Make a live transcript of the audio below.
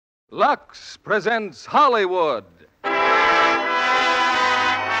Lux presents Hollywood.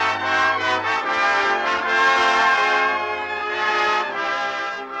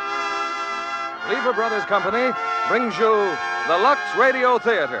 Lever Brothers Company brings you the Lux Radio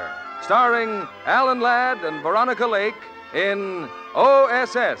Theatre, starring Alan Ladd and Veronica Lake in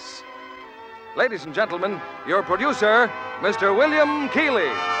OSS. Ladies and gentlemen, your producer, Mr. William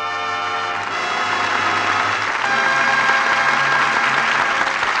Keeley.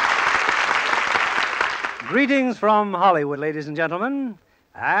 Greetings from Hollywood, ladies and gentlemen,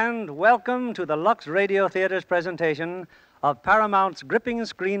 and welcome to the Lux Radio Theatre's presentation of Paramount's gripping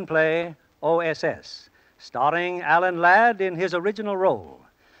screenplay, OSS, starring Alan Ladd in his original role,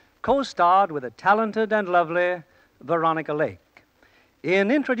 co-starred with the talented and lovely Veronica Lake.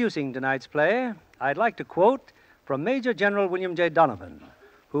 In introducing tonight's play, I'd like to quote from Major General William J. Donovan,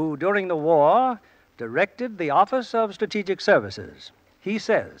 who, during the war, directed the Office of Strategic Services. He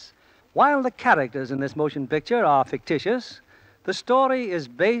says, "While the characters in this motion picture are fictitious, the story is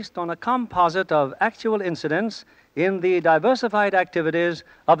based on a composite of actual incidents in the diversified activities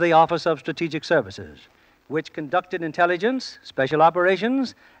of the Office of Strategic Services, which conducted intelligence, special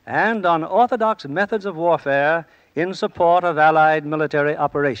operations, and unorthodox methods of warfare in support of Allied military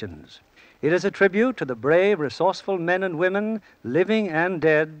operations. It is a tribute to the brave, resourceful men and women, living and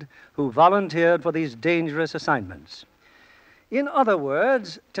dead, who volunteered for these dangerous assignments." In other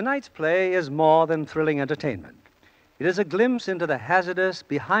words, tonight's play is more than thrilling entertainment. It is a glimpse into the hazardous,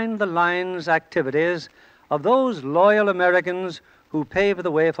 behind-the-lines activities of those loyal Americans who paved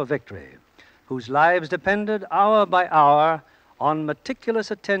the way for victory, whose lives depended hour by hour on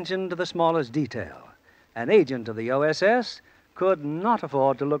meticulous attention to the smallest detail. An agent of the OSS could not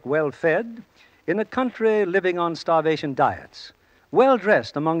afford to look well-fed in a country living on starvation diets,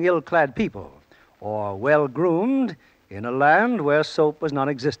 well-dressed among ill-clad people, or well-groomed in a land where soap was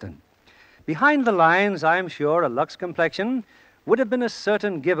non-existent. Behind the lines, I'm sure a Lux complexion would have been a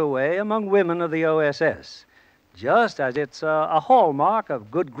certain giveaway among women of the OSS, just as it's a hallmark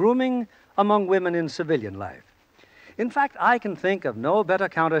of good grooming among women in civilian life. In fact, I can think of no better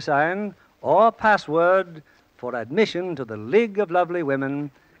countersign or password for admission to the League of Lovely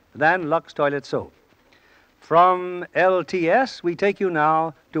Women than Lux Toilet Soap. From LTS, we take you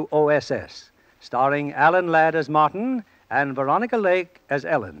now to OSS, starring Alan Ladd as Martin and Veronica Lake as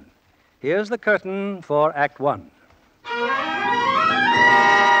Ellen. Here's the curtain for Act One.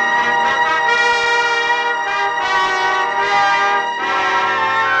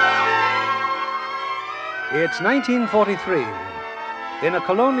 It's 1943. In a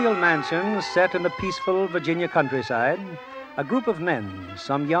colonial mansion set in the peaceful Virginia countryside, a group of men,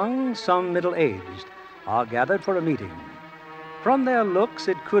 some young, some middle-aged, are gathered for a meeting. From their looks,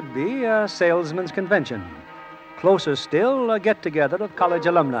 it could be a salesman's convention. Closer still, a get-together of college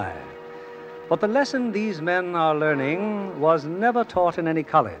alumni. But the lesson these men are learning was never taught in any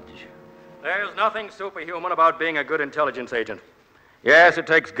college. There's nothing superhuman about being a good intelligence agent. Yes, it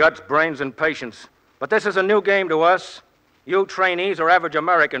takes guts, brains, and patience. But this is a new game to us. You trainees are average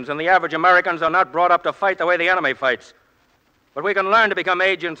Americans, and the average Americans are not brought up to fight the way the enemy fights. But we can learn to become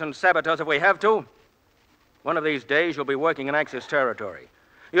agents and saboteurs if we have to. One of these days, you'll be working in Axis territory.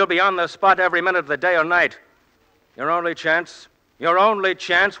 You'll be on the spot every minute of the day or night. Your only chance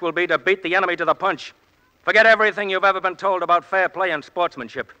will be to beat the enemy to the punch. Forget everything you've ever been told about fair play and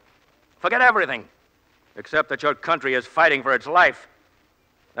sportsmanship. Forget everything, except that your country is fighting for its life.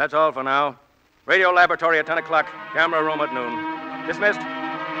 That's all for now. Radio laboratory at 10 o'clock, camera room at noon. Dismissed.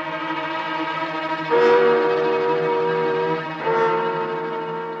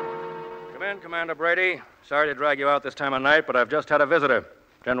 Come in, Commander Brady. Sorry to drag you out this time of night, but I've just had a visitor,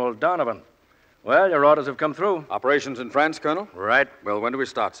 General Donovan. Well, your orders have come through. Operations in France, Colonel? Right. Well, when do we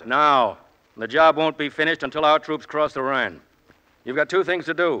start, sir? Now. The job won't be finished until our troops cross the Rhine. You've got two things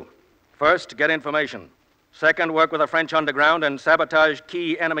to do. First, get information. Second, work with the French underground and sabotage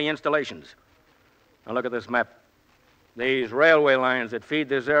key enemy installations. Now look at this map. These railway lines that feed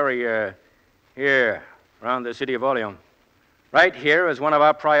this area here, around the city of Orleans. Right here is one of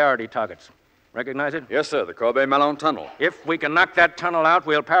our priority targets. Recognize it? Yes, sir, the Corbeil-Malon Tunnel. If we can knock that tunnel out,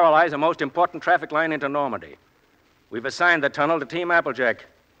 we'll paralyze the most important traffic line into Normandy. We've assigned the tunnel to Team Applejack.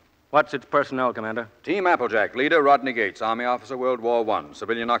 What's its personnel, Commander? Team Applejack, leader Rodney Gates, Army officer, World War I.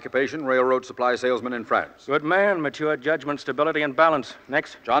 Civilian occupation, railroad supply salesman in France. Good man, mature judgment, stability, and balance.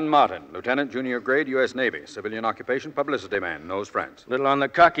 Next. John Martin, lieutenant, junior grade, U.S. Navy. Civilian occupation, publicity man, knows France. Little on the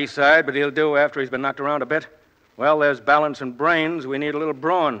cocky side, but he'll do after he's been knocked around a bit. Well, there's balance and brains. We need a little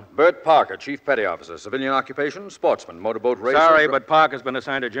brawn. Bert Parker, chief petty officer. Civilian occupation, sportsman, motorboat racer. Sorry, but Parker's been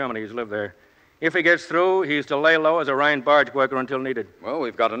assigned to Germany. He's lived there. If he gets through, he's to lay low as a Rhine barge worker until needed. Well,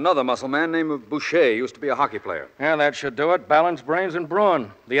 we've got another muscle man named Boucher. Used to be a hockey player. Yeah, that should do it. Balance, brains, and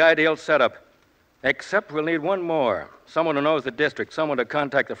brawn. The ideal setup. Except we'll need one more. Someone who knows the district. Someone to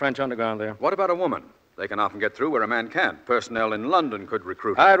contact the French underground there. What about a woman? They can often get through where a man can't. Personnel in London could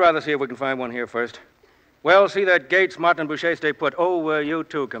recruit. I'd rather see if we can find one here first. Well, see that Gates, Martin, and Boucher stay put. Oh, you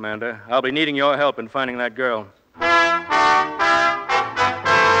too, Commander. I'll be needing your help in finding that girl.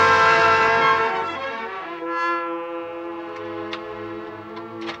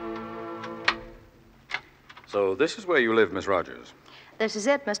 So this is where you live, Miss Rogers. This is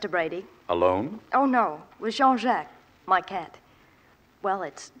it, Mr. Brady. Alone? Oh, no, with Jean-Jacques, my cat. Well,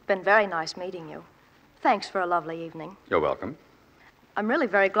 it's been very nice meeting you. Thanks for a lovely evening. You're welcome. I'm really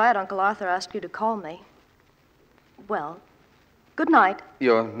very glad Uncle Arthur asked you to call me. Well, good night.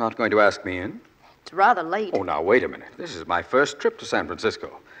 You're not going to ask me in? It's rather late. Oh, now, wait a minute. This is my first trip to San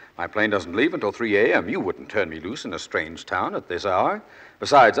Francisco. My plane doesn't leave until 3 a.m. You wouldn't turn me loose in a strange town at this hour.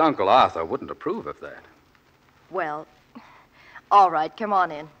 Besides, Uncle Arthur wouldn't approve of that. Well, all right, come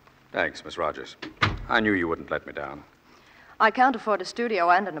on in. Thanks, Miss Rogers. I knew you wouldn't let me down. I can't afford a studio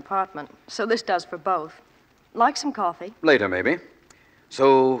and an apartment, so this does for both. Like some coffee? Later, maybe.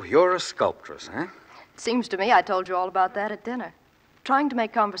 So, you're a sculptress, huh? Seems to me I told you all about that at dinner. Trying to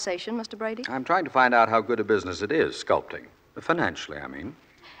make conversation, Mr. Brady? I'm trying to find out how good a business it is, sculpting. Financially, I mean.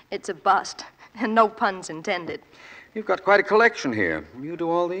 It's a bust, and no puns intended. You've got quite a collection here. You do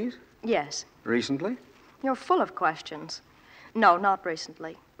all these? Yes. Recently? You're full of questions. No, not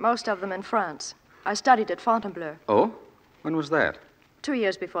recently. Most of them in France. I studied at Fontainebleau. Oh? When was that? 2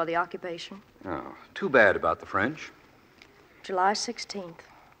 years before the occupation. Oh, too bad about the French. July 16th,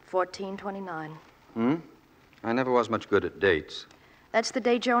 1429. I never was much good at dates. That's the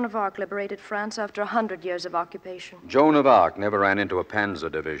day Joan of Arc liberated France after 100 years of occupation. Joan of Arc never ran into a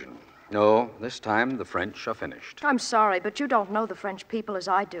panzer division. No, this time the French are finished. I'm sorry, but you don't know the French people as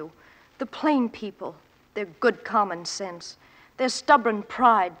I do. The plain people, their good common sense, their stubborn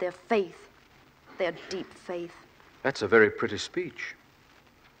pride, their faith, their deep faith. That's a very pretty speech.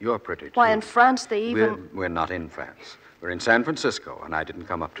 You're pretty, too. Why, in France, they even... We're not in France. We're in San Francisco, and I didn't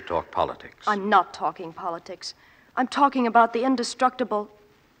come up to talk politics. I'm not talking politics. I'm talking about the indestructible...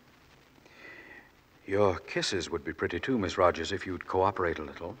 Your kisses would be pretty, too, Miss Rogers, if you'd cooperate a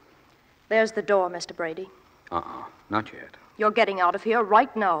little. There's the door, Mr. Brady. Not yet. You're getting out of here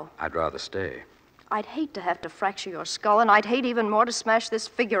right now. I'd rather stay. I'd hate to have to fracture your skull, and I'd hate even more to smash this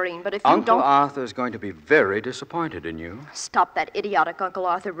figurine, but if you Uncle don't... Arthur's going to be very disappointed in you. Stop that idiotic Uncle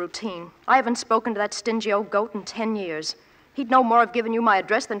Arthur routine. I haven't spoken to that stingy old goat in 10 years. He'd no more have given you my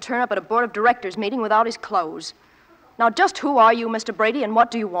address than turn up at a board of directors meeting without his clothes. Now, just who are you, Mr. Brady, and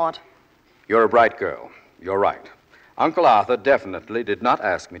what do you want? You're a bright girl. You're right. Uncle Arthur definitely did not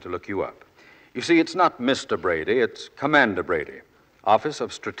ask me to look you up. You see, it's not Mr. Brady, it's Commander Brady, Office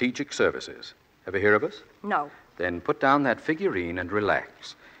of Strategic Services. Ever hear of us? No. Then put down that figurine and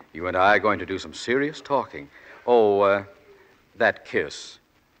relax. You and I are going to do some serious talking. Oh, that kiss.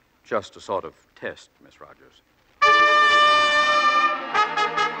 Just a sort of test, Miss Rogers.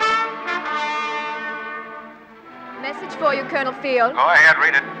 Message for you, Colonel Field. Go ahead,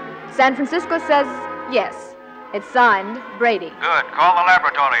 read it. San Francisco says yes. It's signed, Brady. Good. Call the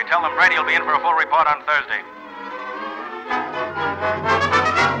laboratory. Tell them Brady will be in for a full report on Thursday.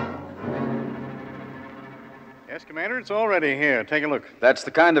 Yes, Commander, it's already here. Take a look. That's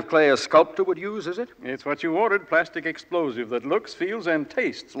the kind of clay a sculptor would use, is it? It's what you ordered, plastic explosive that looks, feels, and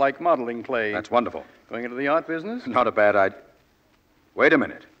tastes like modeling clay. That's wonderful. Going into the art business? Not a bad idea. Wait a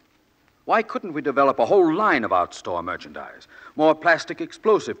minute. Why couldn't we develop a whole line of art store merchandise? More plastic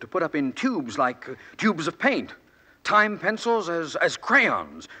explosive to put up in tubes like tubes of paint. Time pencils as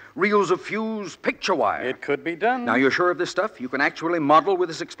crayons. Reels of fused picture wire. It could be done. Now, you're sure of this stuff? You can actually model with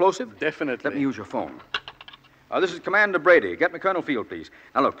this explosive? Definitely. Let me use your phone. This is Commander Brady. Get me Colonel Field, please.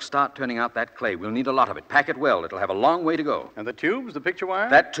 Now, look, start turning out that clay. We'll need a lot of it. Pack it well. It'll have a long way to go. And the tubes, the picture wire?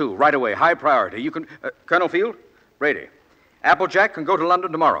 That, too, right away. High priority. You can... Colonel Field? Brady. Applejack can go to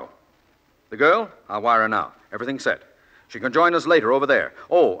London tomorrow. The girl? I'll wire her now. Everything's set. She can join us later over there.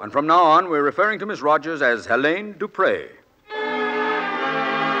 Oh, and from now on, we're referring to Miss Rogers as Helene Dupré.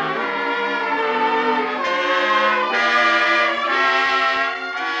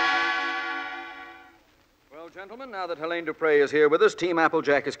 Well, gentlemen, now that Helene Dupré is here with us, Team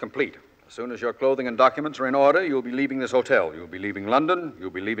Applejack is complete. As soon as your clothing and documents are in order, you'll be leaving this hotel. You'll be leaving London. You'll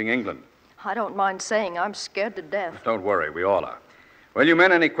be leaving England. I don't mind saying I'm scared to death. Don't worry, we all are. Well, you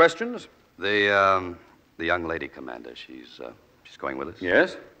men, any questions? The young lady, Commander, she's going with us?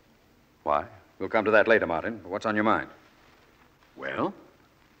 Yes? Why? We'll come to that later, Martin. What's on your mind? Well?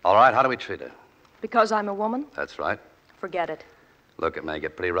 All right, how do we treat her? Because I'm a woman? That's right. Forget it. Look, it may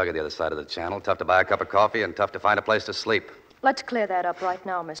get pretty rugged the other side of the channel. Tough to buy a cup of coffee and tough to find a place to sleep. Let's clear that up right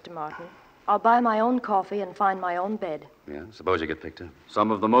now, Mr. Martin. I'll buy my own coffee and find my own bed. Yeah, suppose you get picked up.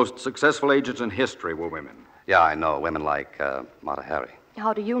 Some of the most successful agents in history were women. Yeah, I know. Women like Mata Hari.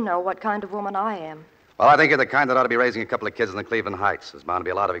 How do you know what kind of woman I am? Well, I think you're the kind that ought to be raising a couple of kids in the Cleveland Heights. There's bound to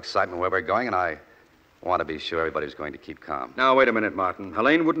be a lot of excitement where we're going, and I want to be sure everybody's going to keep calm. Now, wait a minute, Martin.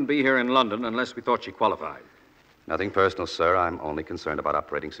 Helene wouldn't be here in London unless we thought she qualified. Nothing personal, sir. I'm only concerned about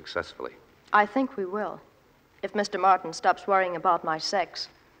operating successfully. I think we will. If Mr. Martin stops worrying about my sex.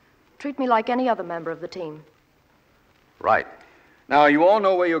 Treat me like any other member of the team. Right. Now, you all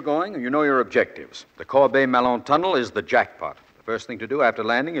know where you're going, and you know your objectives. The Corbeil-Malon Tunnel is the jackpot. The first thing to do after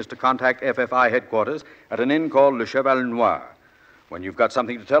landing is to contact FFI headquarters at an inn called Le Cheval Noir. When you've got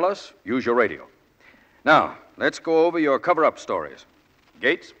something to tell us, use your radio. Now, let's go over your cover-up stories.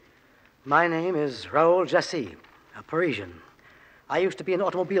 Gates? My name is Raoul Jassy, a Parisian. I used to be an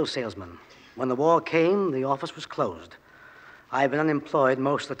automobile salesman. When the war came, the office was closed. I've been unemployed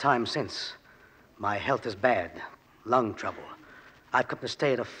most of the time since. My health is bad. Lung trouble. I've come to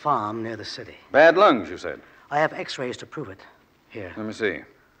stay at a farm near the city. Bad lungs, you said? I have x-rays to prove it. Here. Let me see.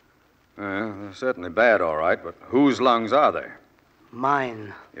 They're certainly bad, all right, but whose lungs are they?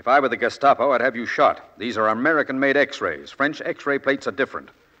 Mine. If I were the Gestapo, I'd have you shot. These are American-made x-rays. French x-ray plates are different.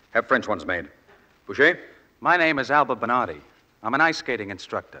 Have French ones made. Boucher? My name is Albert Bernardi. I'm an ice skating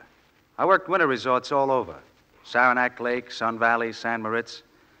instructor. I worked winter resorts all over. Saranac Lake, Sun Valley, San Moritz.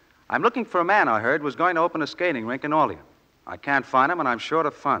 I'm looking for a man I heard was going to open a skating rink in Orleans. I can't find him, and I'm short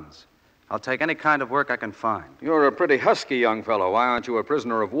of funds. I'll take any kind of work I can find. You're a pretty husky young fellow. Why aren't you a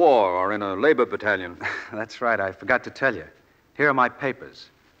prisoner of war or in a labor battalion? That's right. I forgot to tell you. Here are my papers.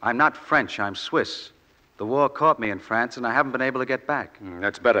 I'm not French. I'm Swiss. The war caught me in France, and I haven't been able to get back.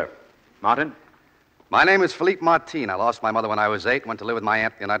 That's better. Martin? My name is Philippe Martin. I lost my mother when I was 8, went to live with my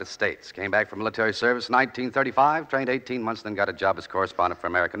aunt in the United States. Came back from military service in 1935, trained 18 months, then got a job as correspondent for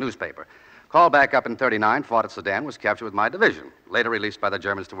an American newspaper. Called back up in 39, fought at Sedan, was captured with my division. Later released by the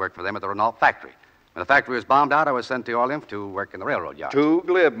Germans to work for them at the Renault factory. When the factory was bombed out, I was sent to Orleans to work in the railroad yard. Too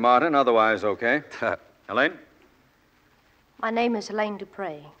glib, Martin. Otherwise, okay. Helene? My name is Helene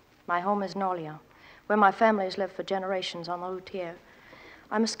Dupre. My home is in Orleans, where my family has lived for generations on the Routier.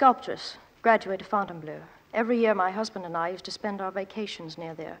 I'm a sculptress, graduate of Fontainebleau. Every year, my husband and I used to spend our vacations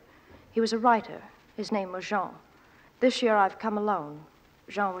near there. He was a writer. His name was Jean. This year, I've come alone.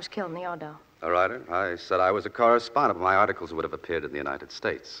 Jean was killed in the Ardennes. A writer? I said I was a correspondent, but my articles would have appeared in the United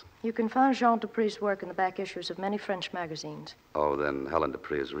States. You can find Jean Dupre's work in the back issues of many French magazines. Oh, then Helen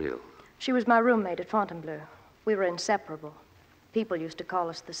Dupree is real. She was my roommate at Fontainebleau. We were inseparable. People used to call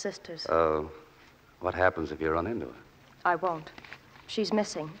us the sisters. What happens if you run into her? I won't. She's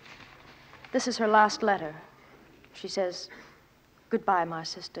missing. This is her last letter. She says, "Goodbye, my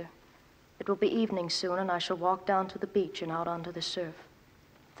sister. It will be evening soon, and I shall walk down to the beach and out onto the surf.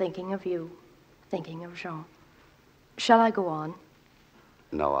 Thinking of you, thinking of Jean. Shall I go on?"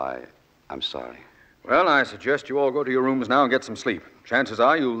 No, I'm sorry. Well, I suggest you all go to your rooms now and get some sleep. Chances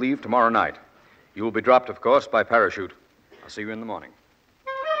are you'll leave tomorrow night. You will be dropped, of course, by parachute. I'll see you in the morning.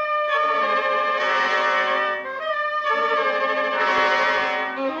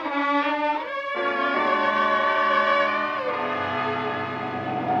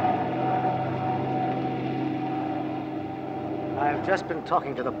 I've just been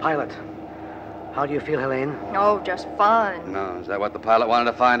talking to the pilot. How do you feel, Helene? Oh, just fine. No, is that what the pilot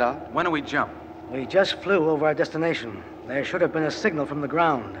wanted to find out? When do we jump? We just flew over our destination. There should have been a signal from the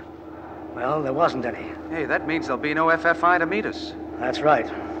ground. Well, there wasn't any. Hey, that means there'll be no FFI to meet us. That's right.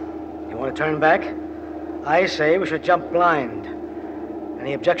 You want to turn back? I say we should jump blind.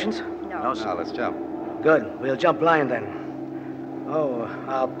 Any objections? No. No, let's jump. Good. We'll jump blind then. Oh,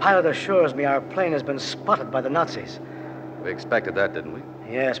 our pilot assures me our plane has been spotted by the Nazis. We expected that, didn't we?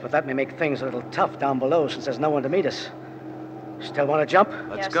 Yes, but that may make things a little tough down below since there's no one to meet us. Still want to jump?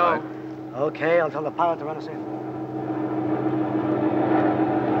 Let's Yes. go. Okay, I'll tell the pilot to run us in.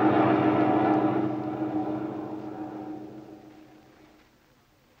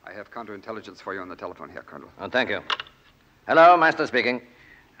 I have counterintelligence for you on the telephone here, Colonel. Oh, thank you. Hello, Master speaking.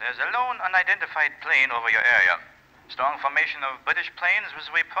 There's a lone unidentified plane over your area. Strong formation of British planes was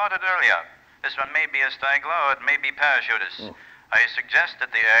reported earlier. This one may be a straggler or it may be parachutists. I suggest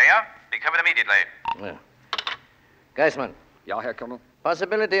that the area be covered immediately. Yeah. Geisman, Ja, Herr Colonel.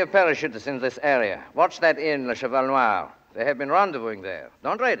 possibility of parachutists in this area. Watch that inn, Le Cheval Noir. They have been rendezvousing there.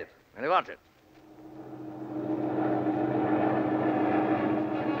 Don't raid it. Only watch it.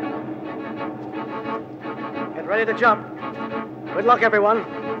 Get ready to jump. Good luck, everyone.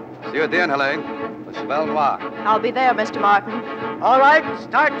 See you at the end, Helene. with the Belle Noire. I'll be there, Mr. Martin. All right,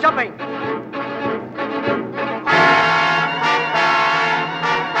 start jumping.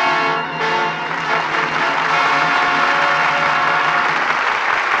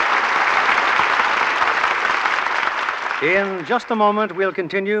 In just a moment, we'll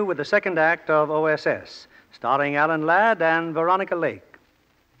continue with the second act of OSS, starring Alan Ladd and Veronica Lake.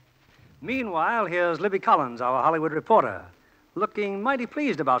 Meanwhile, here's Libby Collins, our Hollywood reporter, looking mighty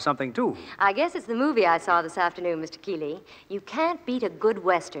pleased about something, too. I guess it's the movie I saw this afternoon, Mr. Keeley. You can't beat a good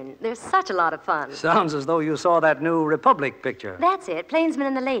Western. They're such a lot of fun. Sounds as though you saw that new Republic picture. That's it, Plainsman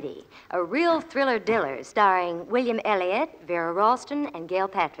and the Lady. A real thriller-diller starring William Elliott, Vera Ralston, and Gail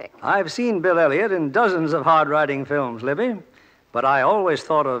Patrick. I've seen Bill Elliott in dozens of hard-riding films, Libby, but I always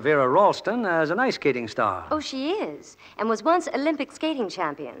thought of Vera Ralston as an ice skating star. Oh, she is, and was once Olympic skating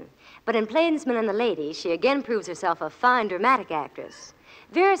champion. But in Plainsman and the Lady, she again proves herself a fine dramatic actress.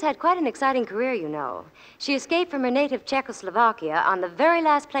 Vera's had quite an exciting career, you know. She escaped from her native Czechoslovakia on the very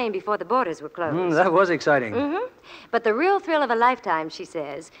last plane before the borders were closed. That was exciting. Mm-hmm. But the real thrill of a lifetime, she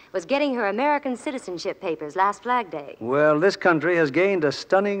says, was getting her American citizenship papers last Flag Day. Well, this country has gained a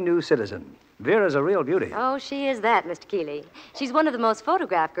stunning new citizen. Vera's a real beauty. Oh, she is that, Mr. Keeley. She's one of the most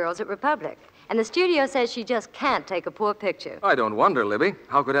photographed girls at Republic. And the studio says she just can't take a poor picture. I don't wonder, Libby.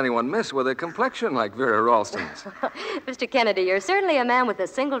 How could anyone miss with a complexion like Vera Ralston's? Mr. Kennedy, you're certainly a man with a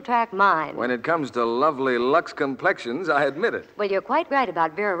single-track mind. When it comes to lovely Lux complexions, I admit it. Well, you're quite right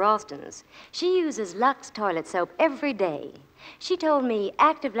about Vera Ralston's. She uses Lux toilet soap every day. She told me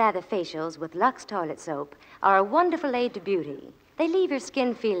active lather facials with Lux toilet soap are a wonderful aid to beauty. They leave your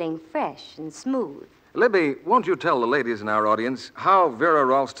skin feeling fresh and smooth. Libby, won't you tell the ladies in our audience how Vera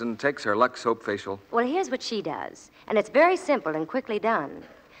Ralston takes her Lux soap facial? Well, here's what she does, and it's very simple and quickly done.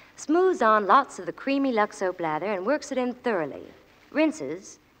 Smooths on lots of the creamy Lux soap lather and works it in thoroughly.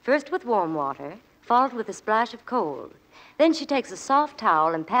 Rinses, first with warm water, followed with a splash of cold. Then she takes a soft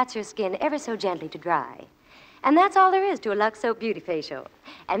towel and pats her skin ever so gently to dry. And that's all there is to a Lux Soap Beauty Facial.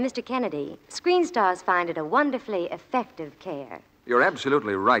 And, Mr. Kennedy, screen stars find it a wonderfully effective care. You're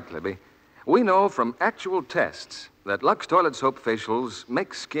absolutely right, Libby. We know from actual tests that Lux toilet soap facials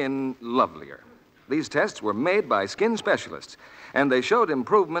make skin lovelier. These tests were made by skin specialists, and they showed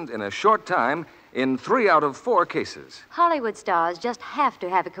improvement in a short time in 3 out of 4 cases. Hollywood stars just have to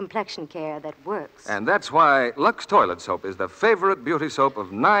have a complexion care that works. And that's why Lux toilet soap is the favorite beauty soap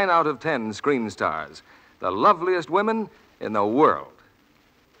of 9 out of 10 screen stars, the loveliest women in the world.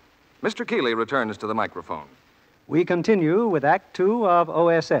 Mr. Keeley returns to the microphone. We continue with Act 2 of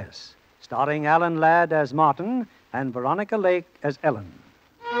OSS, starring Alan Ladd as Martin and Veronica Lake as Ellen.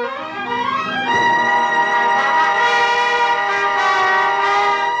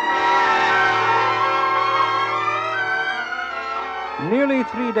 Nearly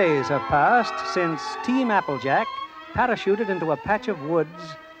 3 days have passed since Team Applejack parachuted into a patch of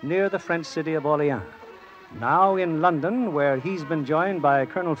woods near the French city of Orleans. Now in London, where he's been joined by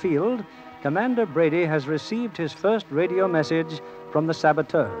Colonel Field, Commander Brady has received his first radio message from the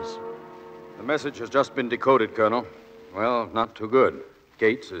saboteurs. The message has just been decoded, Colonel. Well, not too good.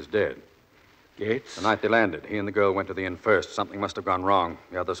 Gates is dead. Gates? The night they landed, he and the girl went to the inn first. Something must have gone wrong.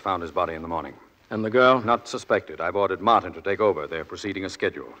 The others found his body in the morning. And the girl? Not suspected. I've ordered Martin to take over. They're proceeding as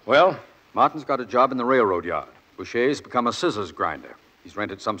scheduled. Well? Martin's got a job in the railroad yard. Boucher's become a scissors grinder. He's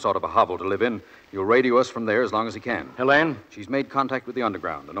rented some sort of a hovel to live in. He'll radio us from there as long as he can. Helene? She's made contact with the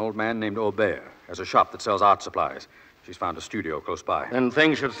underground. An old man named Aubert has a shop that sells art supplies. She's found a studio close by. Then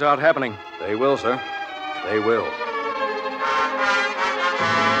things should start happening. They will, sir. They will.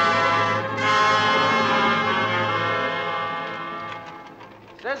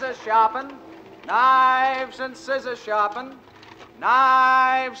 Scissors sharpen. Knives and scissors sharpen.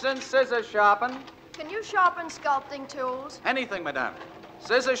 Knives and scissors sharpen. Can you sharpen sculpting tools? Anything, madame.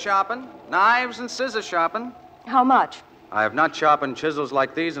 Scissors sharpen. Knives and scissors sharpen. How much? I have not sharpened chisels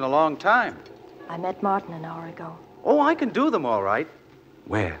like these in a long time. I met Martin an hour ago. Oh, I can do them all right.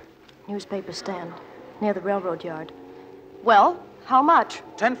 Where? Newspaper stand, near the railroad yard. Well, how much?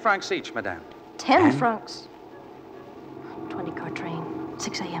 10 francs each, madame. 10 francs. 20-car train,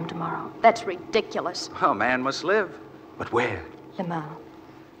 6 a.m. tomorrow. That's ridiculous. Oh, man must live. But where? Le Mans.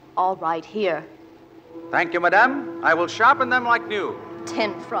 All right, here. Thank you, madame. I will sharpen them like new.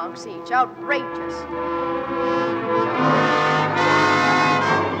 10 francs each. Outrageous.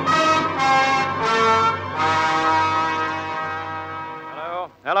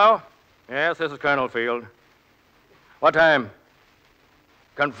 Hello? Yes, this is Colonel Field. What time?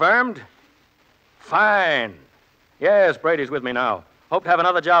 Confirmed? Fine. Yes, Brady's with me now. Hope to have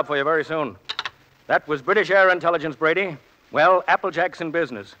another job for you very soon. That was British Air Intelligence, Brady. Well, Applejack's in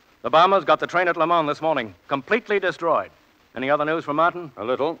business. The bombers got the train at Le Mans this morning, completely destroyed. Any other news from Martin? A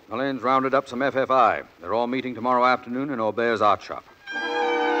little. Elaine's rounded up some FFI. They're all meeting tomorrow afternoon in Aubert's art shop.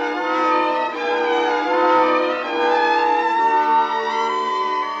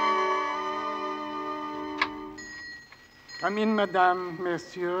 Come in, madame,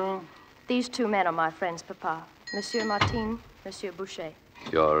 monsieur. These two men are my friends, Papa. Monsieur Martin, Monsieur Boucher.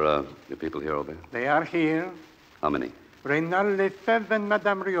 Your people here, Aubert? They are here. How many? Reynald Lefebvre and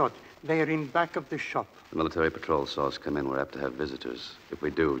Madame Riot. They are in back of the shop. The military patrol saw us come in. We're apt to have visitors. If we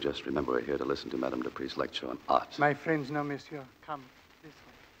do, just remember we're here to listen to Madame Dupree's lecture on art. My friends, no, monsieur. Come this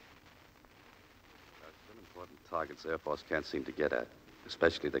way. There are some important targets the Air Force can't seem to get at,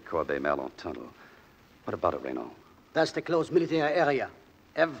 especially the Corbeil-Malon tunnel. What about it, Renaud? That's the closed military area.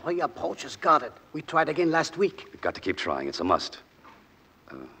 Every approach is guarded. We tried again last week. We've got to keep trying. It's a must.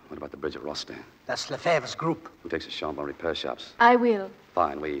 What about the bridge at Rostand? That's Lefebvre's group. Who takes the Chambon repair shops? I will.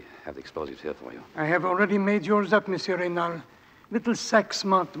 Fine. We have the explosives here for you. I have already made yours up, Monsieur Reynal. Little sacks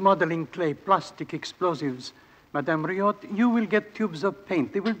marked modeling clay, plastic explosives. Madame Riot, you will get tubes of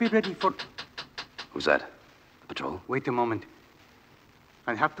paint. They will be ready for... Who's that? The patrol? Wait a moment.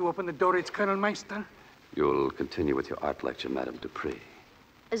 I have to open the door. It's Colonel Meister. You'll continue with your art lecture, Madame Dupree.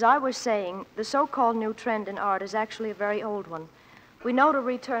 As I was saying, the so-called new trend in art is actually a very old one. We know to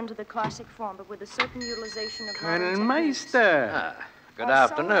return to the classic form, but with a certain utilization of Colonel Meister. Good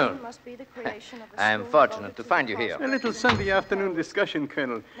afternoon. Must be the creation of a I am school fortunate to find you here. A little Sunday afternoon discussion,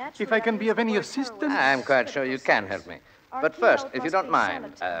 Colonel. If I can be of any assistance... I'm quite sure you can help me. But first, if you don't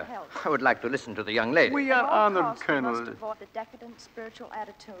mind, I would like to listen to the young lady. We are honored, We Colonel. must avoid the decadent spiritual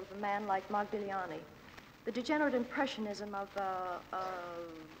attitude of a man like Modigliani. The degenerate impressionism of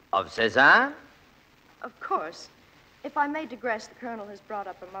Of Cézanne? Of course. If I may digress, the Colonel has brought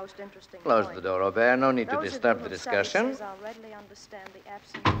up a most interesting Close point. the door, Aubert. No need to Those of disturb you the who discussion. study Cézanne readily understand the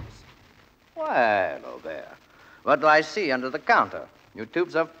absolute... Well, Aubert, what do I see under the counter? New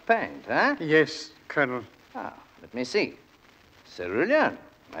tubes of paint, huh? Yes, Colonel. Ah, let me see. Cerulean,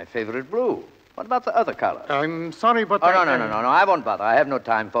 my favorite blue. What about the other color? I'm sorry, but no, I won't bother. I have no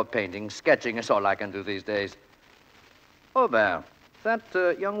time for painting. Sketching is all I can do these days. Aubert, that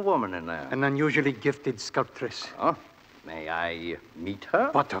young woman in there. An unusually gifted sculptress. Oh, may I meet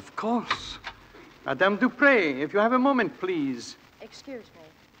her? But of course. Madame Dupree, if you have a moment, please. Excuse me.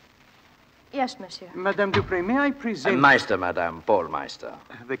 Yes, monsieur. Madame Dupree, may I present... Meister, Madame, Paul Meister.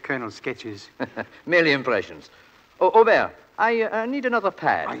 The Colonel's sketches. Merely impressions. Oh, Aubert, I need another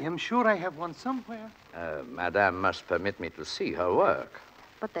pad. I am sure I have one somewhere. Madame must permit me to see her work.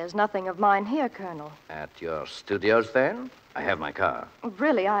 But there's nothing of mine here, Colonel. At your studios, then? I have my car.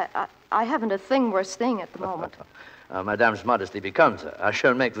 Really, I haven't a thing worth seeing at the moment. Madame's modesty becomes her. I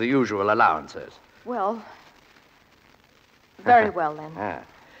shall make the usual allowances. Well, very well, then.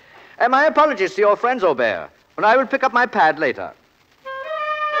 My apologies to your friends, Aubert. But I will pick up my pad later.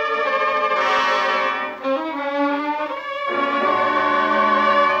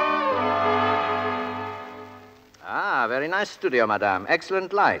 Ah, very nice studio, Madame.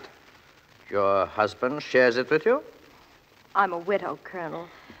 Excellent light. Your husband shares it with you? I'm a widow, Colonel.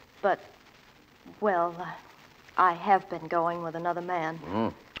 But, well, I have been going with another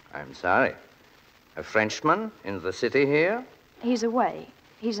man. I'm sorry. A Frenchman in the city here? He's away.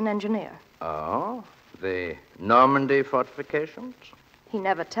 He's an engineer. Oh, the Normandy fortifications? He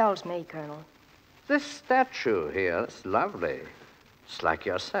never tells me, Colonel. This statue here is lovely. It's like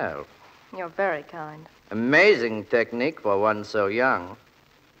yourself. You're very kind. Amazing technique for one so young.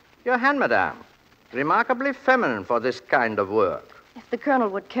 Your hand, Madame. Remarkably feminine for this kind of work. If the Colonel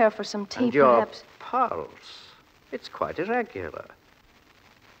would care for some tea, And your perhaps... pulse. It's quite irregular.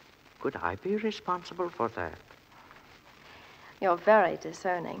 Could I be responsible for that? You're very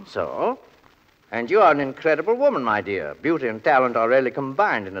discerning. So? And you are an incredible woman, my dear. Beauty and talent are rarely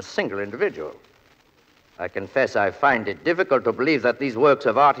combined in a single individual. I confess I find it difficult to believe that these works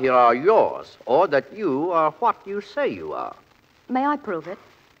of art here are yours, or that you are what you say you are. May I prove it?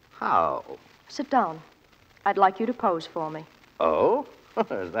 How? Sit down. I'd like you to pose for me. Oh?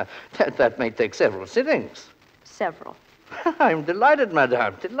 that may take several sittings. Several. I'm delighted,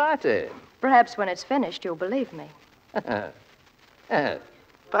 Madame, delighted. Perhaps when it's finished, you'll believe me.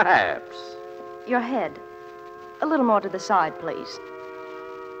 Perhaps. Your head. A little more to the side, please.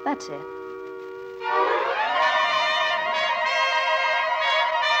 That's it.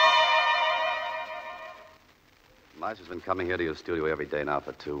 Meister's been coming here to your studio every day now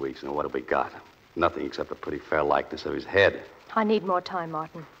for 2 weeks, and what have we got? Nothing except a pretty fair likeness of his head. I need more time,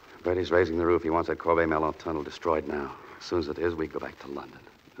 Martin. Bertie's raising the roof. He wants that Corbeil-Malon tunnel destroyed now. As soon as it is, we go back to London.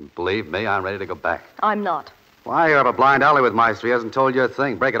 And believe me, I'm ready to go back. I'm not. Why, you have a blind alley with Meister. He hasn't told you a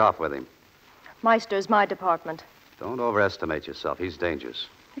thing. Break it off with him. Meister's my department. Don't overestimate yourself. He's dangerous.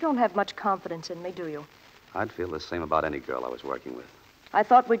 You don't have much confidence in me, do you? I'd feel the same about any girl I was working with. I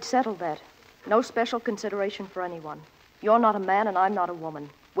thought we'd settled that. No special consideration for anyone. You're not a man and I'm not a woman.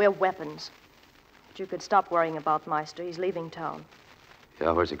 We're weapons. But you could stop worrying about Meister. He's leaving town.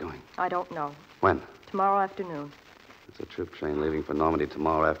 Yeah, where's he going? I don't know. When? Tomorrow afternoon. It's a troop train leaving for Normandy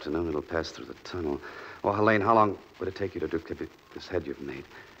tomorrow afternoon. It'll pass through the tunnel. Well, Helene, how long would it take you to duplicate this head you've made?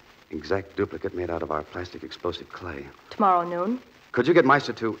 Exact duplicate made out of our plastic explosive clay. Tomorrow noon. Could you get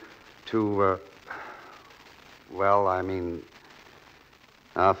Meister well, I mean...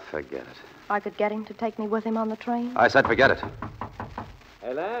 Oh, forget it. I could get him to take me with him on the train? I said forget it.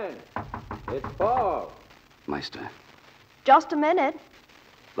 Helene, it's Paul. Meister, Just a minute.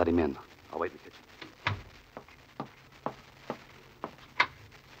 let him in. I'll wait in the kitchen.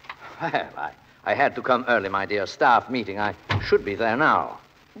 Well, I had to come early, my dear. Staff meeting. I should be there now.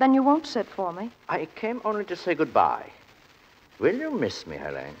 Then you won't sit for me. I came only to say goodbye. Will you miss me,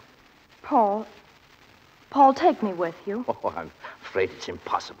 Helene? Paul, take me with you. Oh, I'm afraid it's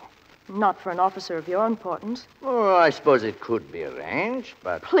impossible. Not for an officer of your importance. Oh, I suppose it could be arranged,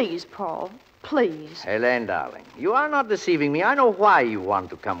 but... Please, Paul. Please. Helene, darling, you are not deceiving me. I know why you want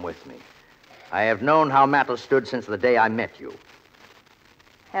to come with me. I have known how matters stood since the day I met you.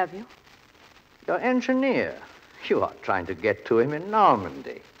 Have you? Your engineer. You are trying to get to him in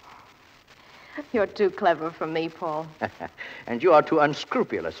Normandy. You're too clever for me, Paul. And you are too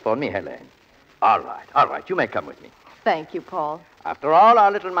unscrupulous for me, Helene. All right. You may come with me. Thank you, Paul. After all,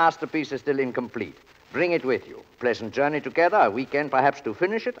 our little masterpiece is still incomplete. Bring it with you. Pleasant journey together, a weekend perhaps to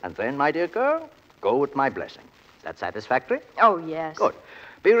finish it, and then, my dear girl, go with my blessing. Is that satisfactory? Oh, yes. Good.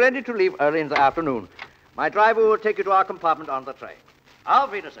 Be ready to leave early in the afternoon. My driver will take you to our compartment on the train.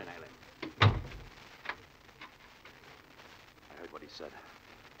 Auf Wiedersehen, Helene. I heard what he said.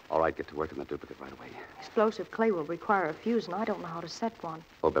 All right, get to work on that duplicate right away. Explosive clay will require a fuse, and I don't know how to set one.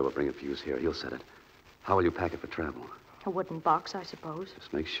 Obed will bring a fuse here. He'll set it. How will you pack it for travel? A wooden box, I suppose.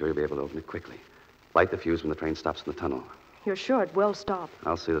 Just make sure you'll be able to open it quickly. Light the fuse when the train stops in the tunnel. You're sure it will stop?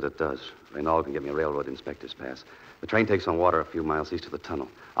 I'll see that it does. Reynald can get me a railroad inspector's pass. The train takes on water a few miles east of the tunnel.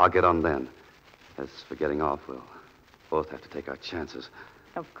 I'll get on then. As for getting off, we'll both have to take our chances.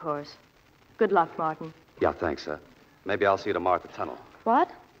 Of course. Good luck, Martin. Yeah, thanks, sir. Maybe I'll see you tomorrow at the tunnel. What?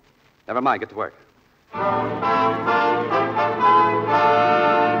 Never mind. Get to work.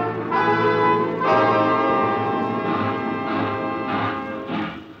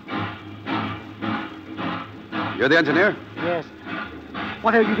 You're the engineer? Yes.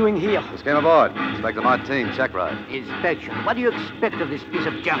 What are you doing here? Just came aboard. Inspector Martin, check ride. Inspection. What do you expect of this piece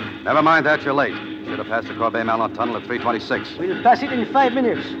of junk? Never mind that, you're late. Should have passed the Corbeil-Malon tunnel at 3:26. We'll pass it in 5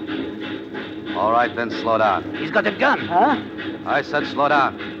 minutes. All right, then slow down. He's got a gun, huh? I said slow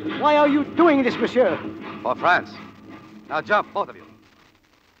down. Why are you doing this, monsieur? For France. Now jump, both of you.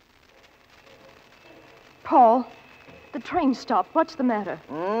 Paul, the train stopped. What's the matter?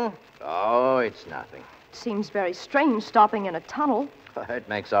 Oh, it's nothing. It seems very strange stopping in a tunnel. It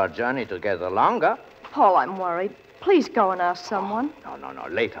makes our journey together longer. Paul, I'm worried. Please go and ask someone. No,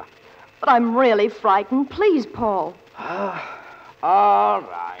 later. But I'm really frightened. Please, Paul. All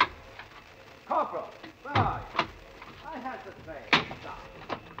right. Corporal, where are you? I have the train. Stop.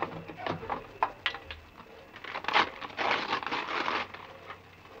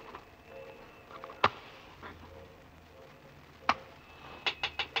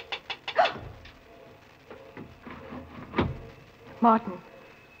 Martin,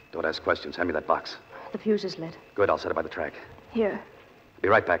 Don't ask questions. Hand me that box. the fuse is lit. Good, I'll set it by the track. Here. Be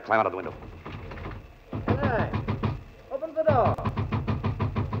right back. Climb out of the window. Hey, open the door.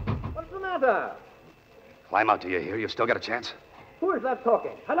 What's the matter? Climb out, do you hear? You've still got a chance. Who is that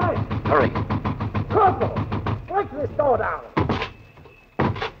talking? Hello? Hurry. Corporal, break this door down.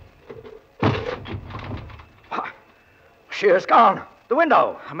 She is gone. The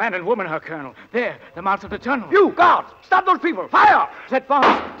window. A man and woman, Herr Colonel. There, the mouth of the tunnel. You, guards, stop those people. Fire! That box.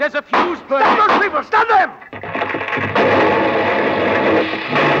 There's a fuse burning. Stop those people! Stop them!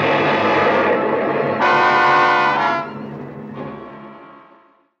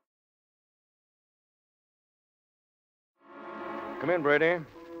 Come in, Brady.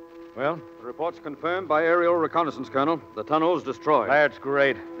 Well? The report's confirmed by aerial reconnaissance, Colonel. The tunnel's destroyed. That's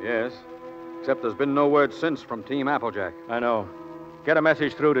great. Yes. Except there's been no word since from Team Applejack. I know. Get a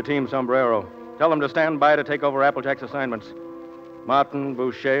message through to Team Sombrero. Tell them to stand by to take over Applejack's assignments. Martin,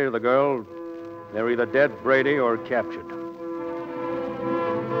 Boucher, the girl, they're either dead, Brady, or captured.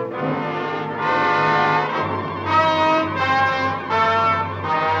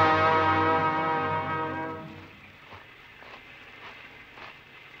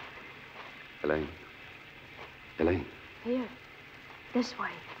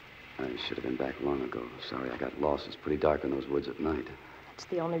 I should have been back long ago. Sorry I got lost. It's pretty dark in those woods at night. It's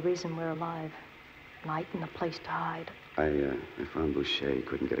the only reason we're alive. Night and a place to hide. I found Boucher. He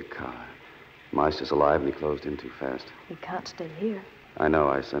couldn't get a car. Meister's alive, and he closed in too fast. We can't stay here. I know.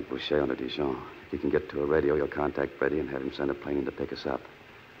 I sent Boucher on to Dijon. If you can get to a radio, you'll contact Betty and have him send a plane in to pick us up.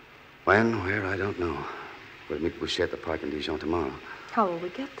 When, where, I don't know. We'll meet Boucher at the park in Dijon tomorrow. How will we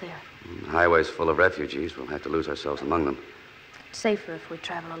get there? The highway's full of refugees. We'll have to lose ourselves among them. It's safer if we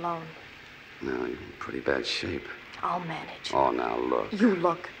travel alone. No, you're in pretty bad shape. I'll manage. Oh, now look. You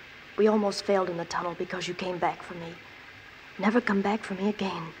look. We almost failed in the tunnel because you came back for me. Never come back for me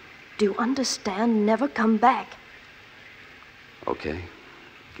again. Do you understand? Never come back. Okay.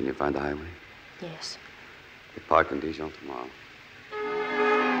 Can you find the highway? Yes. The park in Dijon tomorrow.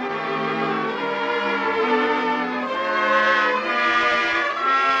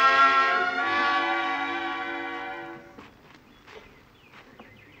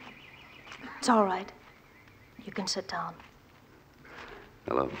 It's all right. You can sit down.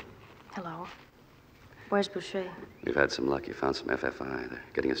 Hello. Hello. Where's Boucher? We've had some luck. He found some FFI. They're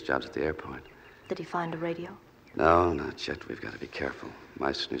getting us jobs at the airport. Did he find a radio? No, not yet. We've got to be careful.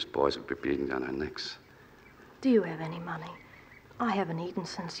 Meister and his boys will be beating down our necks. Do you have any money? I haven't eaten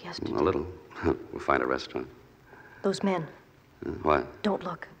since yesterday. A little. We'll find a restaurant. Those men. What? Don't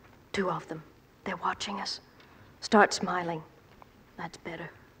look. 2 of them. They're watching us. Start smiling. That's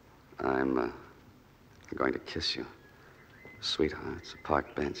better. I'm going to kiss you. Sweethearts, a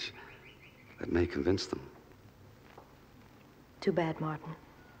park bench. That may convince them. Too bad, Martin.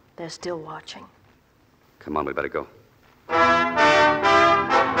 They're still watching. Come on, we better go.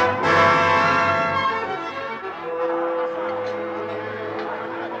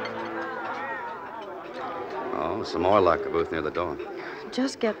 Oh, some more luck. A booth near the door.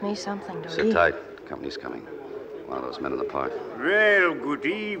 Just get me something to eat. Sit tight. Company's coming. One of those men in the park. Well, good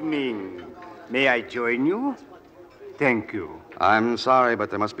evening. May I join you? Thank you. I'm sorry, but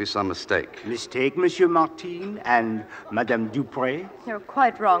there must be some mistake. Mistake, Monsieur Martin and Madame Dupré? You're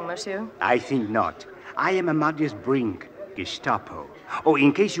quite wrong, monsieur. I think not. I am Amadeus Brink, Gestapo. Oh,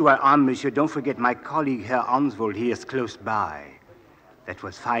 in case you are armed, monsieur, don't forget my colleague, Herr Ansvold, here is close by. That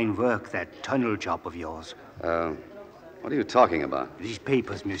was fine work, that tunnel job of yours. What are you talking about? These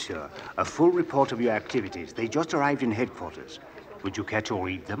papers, monsieur. A full report of your activities. They just arrived in headquarters. Would you care to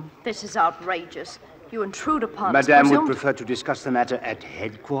read them? This is outrageous. You intrude upon Madame us. would prefer to discuss the matter at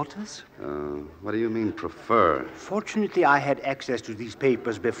headquarters? What do you mean, prefer? Fortunately, I had access to these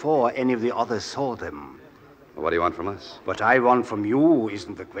papers before any of the others saw them. What do you want from us? What I want from you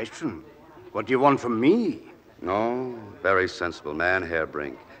isn't the question. What do you want from me? No, very sensible man, Herr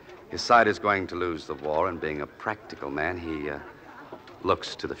Brink. His side is going to lose the war, and being a practical man, he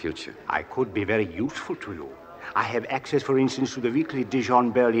looks to the future. I could be very useful to you. I have access, for instance, to the weekly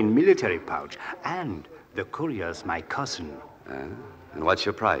Dijon-Berlin military pouch, and the courier's my cousin. And what's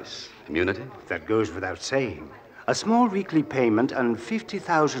your price? Immunity? That goes without saying. A small weekly payment and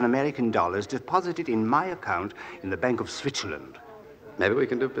 50,000 American dollars deposited in my account in the Bank of Switzerland. Maybe we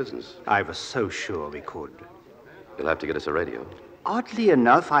can do business. I was so sure we could. You'll have to get us a radio. Oddly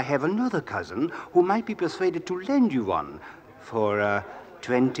enough, I have another cousin who might be persuaded to lend you one for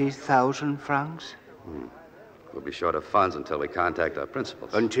 20,000 francs. We'll be short of funds until we contact our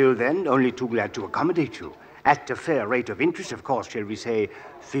principals. Until then, only too glad to accommodate you. At a fair rate of interest, of course. Shall we say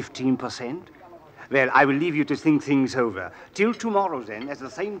 15%? Well, I will leave you to think things over. Till tomorrow, then, at the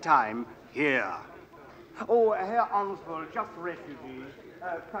same time, here. Oh, Herr Ansvold, just refugees.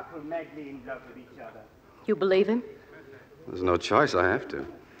 A couple madly in love with each other. You believe him? There's no choice. I have to.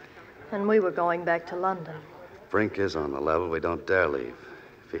 And we were going back to London. Brink is on the level. We don't dare leave.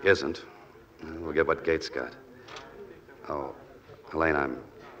 If he isn't, we'll get what Gates got. Oh, Helene,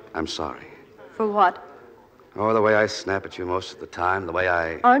 I'm sorry. For what? Oh, the way I snap at you most of the time, the way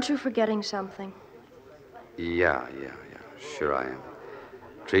I... Aren't you forgetting something? Yeah. Sure I am.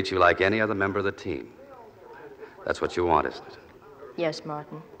 Treat you like any other member of the team. That's what you want, isn't it? Yes,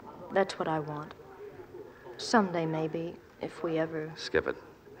 Martin. That's what I want. Someday, maybe, if we ever... Skip it.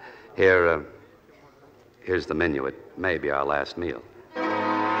 Here's the menu. It may be our last meal.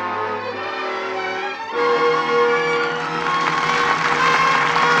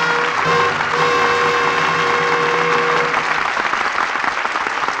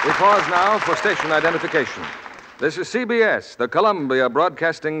 We pause now for station identification. This is CBS, the Columbia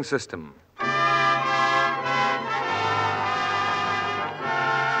Broadcasting System.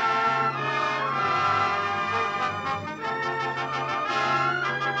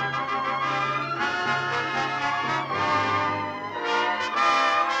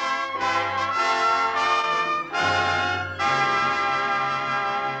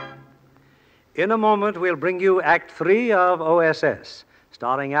 In a moment, we'll bring you Act 3 of OSS,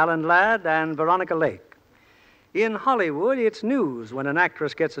 starring Alan Ladd and Veronica Lake. In Hollywood, it's news when an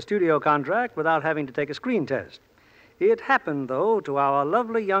actress gets a studio contract without having to take a screen test. It happened, though, to our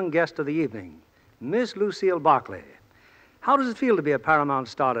lovely young guest of the evening, Miss Lucille Barclay. How does it feel to be a Paramount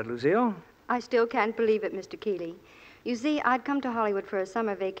starlet, Lucille? I still can't believe it, Mr. Keeley. You see, I'd come to Hollywood for a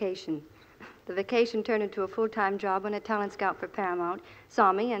summer vacation. The vacation turned into a full-time job when a talent scout for Paramount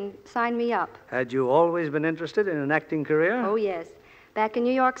saw me and signed me up. Had you always been interested in an acting career? Oh, yes. Back in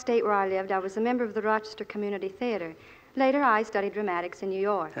New York State, where I lived, I was a member of the Rochester Community Theater. Later, I studied dramatics in New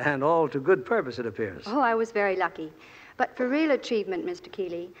York. And all to good purpose, it appears. Oh, I was very lucky. But for real achievement, Mr.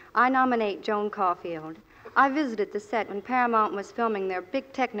 Keeley, I nominate Joan Caulfield. I visited the set when Paramount was filming their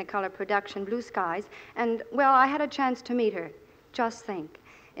big Technicolor production, Blue Skies, and, well, I had a chance to meet her. Just think.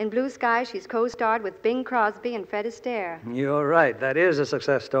 In Blue Skies, she's co-starred with Bing Crosby and Fred Astaire. You're right. That is a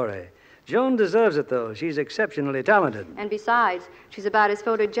success story. Joan deserves it, though. She's exceptionally talented. And besides, she's about as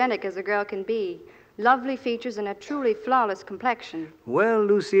photogenic as a girl can be. Lovely features and a truly flawless complexion. Well,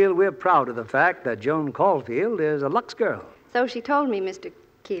 Lucille, we're proud of the fact that Joan Caulfield is a Lux girl. So she told me, Mr.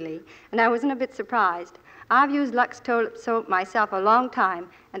 Keeley, and I wasn't a bit surprised. I've used Lux toilet soap myself a long time,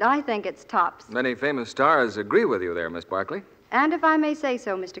 and I think it's tops. Many famous stars agree with you there, Miss Barclay. And if I may say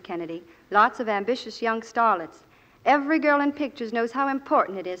so, Mr. Kennedy, lots of ambitious young starlets. Every girl in pictures knows how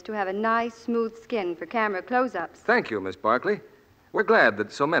important it is to have a nice, smooth skin for camera close-ups. Thank you, Miss Barclay. We're glad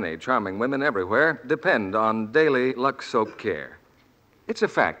that so many charming women everywhere depend on daily Lux soap care. It's a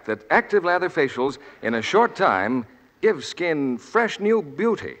fact that active lather facials in a short time give skin fresh new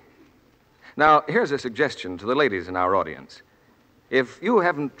beauty. Now, here's a suggestion to the ladies in our audience. If you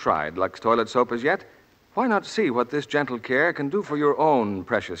haven't tried Lux toilet soap as yet, why not see what this gentle care can do for your own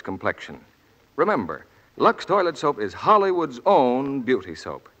precious complexion? Remember, Lux toilet soap is Hollywood's own beauty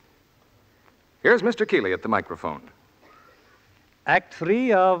soap. Here's Mr. Keeley at the microphone. Act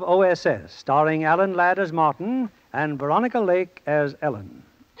 3 of OSS, starring Alan Ladd as Martin and Veronica Lake as Ellen.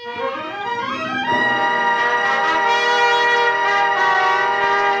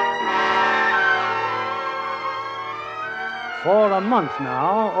 For a month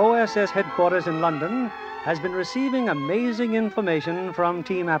now, OSS headquarters in London has been receiving amazing information from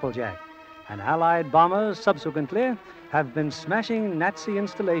Team Applejack, and Allied bombers subsequently have been smashing Nazi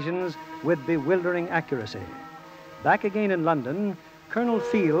installations with bewildering accuracy. Back again in London, Colonel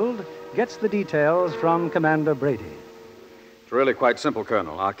Field gets the details from Commander Brady. It's really quite simple,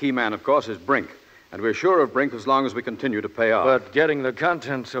 Colonel. Our key man, of course, is Brink. And we're sure of Brink as long as we continue to pay off. But getting the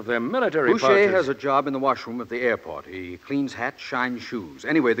contents of their military Boucher pouches... has a job in the washroom at the airport. He cleans hats, shines shoes.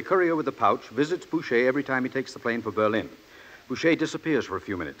 Anyway, the courier with the pouch visits Boucher every time he takes the plane for Berlin. Boucher disappears for a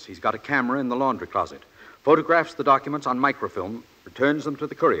few minutes. He's got a camera in the laundry closet, photographs the documents on microfilm, returns them to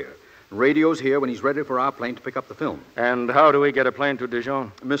the courier. Radios here when he's ready for our plane to pick up the film. And how do we get a plane to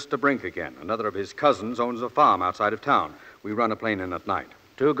Dijon? Mr. Brink again. Another of his cousins owns a farm outside of town. We run a plane in at night.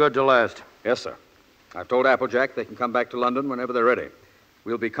 Too good to last. Yes, sir. I've told Applejack they can come back to London whenever they're ready.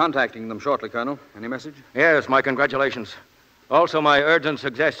 We'll be contacting them shortly, Colonel. Any message? Yes, my congratulations. Also, my urgent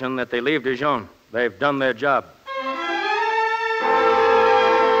suggestion that they leave Dijon. They've done their job.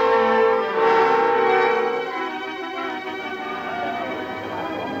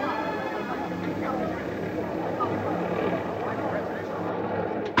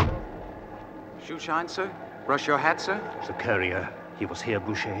 Shoe shine, sir? Brush your hat, sir? The courier. He was here,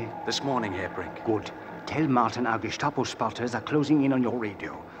 Boucher. This morning, Herr Brink. Good. Tell Martin our Gestapo spotters are closing in on your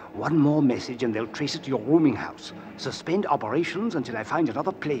radio. One more message and they'll trace it to your rooming house. Suspend operations until I find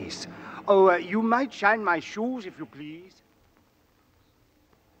another place. Oh, you might shine my shoes, if you please.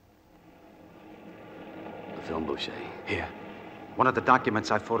 The film, Boucher. Here. One of the documents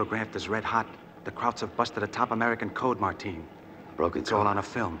I photographed is red hot. The Krauts have busted a top American code, Martine. Broken It's code. all on a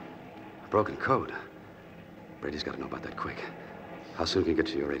film. Broken code. Brady's got to know about that quick. How soon can you get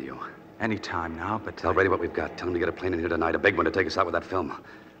to your radio? Any time now, but... Tell Brady what we've got. Tell him to get a plane in here tonight, a big one to take us out with that film.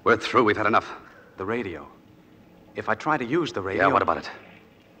 We're through. We've had enough. The radio. If I try to use the radio... Yeah, what about it?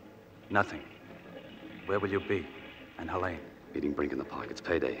 Nothing. Where will you be? And Helene? Meeting Brink in the park. It's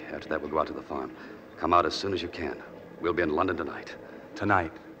payday. After that, we'll go out to the farm. Come out as soon as you can. We'll be in London tonight.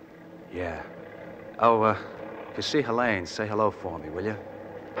 Tonight? Yeah. Oh, if you see Helene, say hello for me, will you?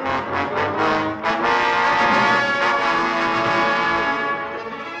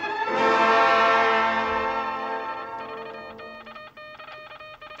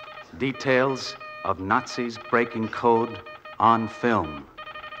 Details of Nazis breaking code on film.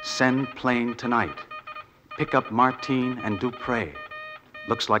 Send plane tonight. Pick up Martine and Dupre.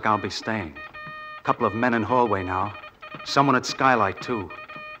 Looks like I'll be staying. Couple of men in hallway now. Someone at Skylight, too.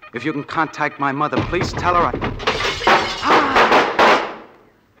 If you can contact my mother, please tell her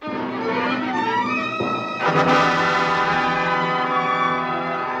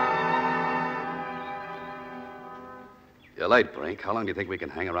You're late, Brink. How long do you think we can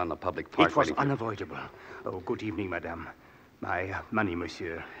hang around the public park? It was unavoidable. Oh, good evening, madame. My money,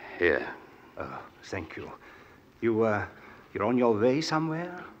 monsieur. Here. Oh, thank you. You're on your way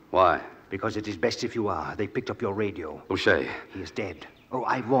somewhere? Why? Because it is best if you are. They picked up your radio. Boucher. He is dead. Oh,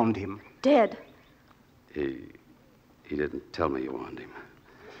 I warned him. Dead? He didn't tell me you warned him.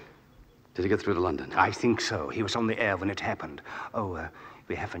 Did he get through to London? I think so. He was on the air when it happened. Oh,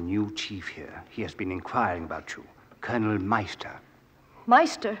 we have a new chief here. He has been inquiring about you. Colonel Meister.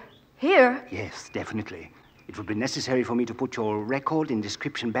 Meister? Here? Yes, definitely. It would be necessary for me to put your record and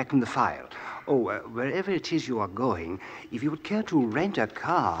description back in the file. Oh, wherever it is you are going, if you would care to rent a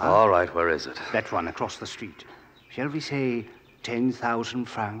car... All right, where is it? That one across the street. Shall we say 10,000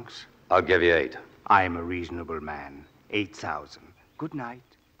 francs? I'll give you 8. I am a reasonable man. 8,000. Good night.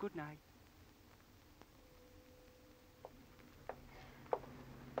 Good night.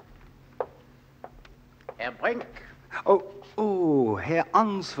 Herr Brink. Oh, Herr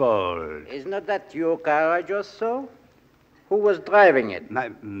Answald. Is not that your car I just saw? Who was driving it?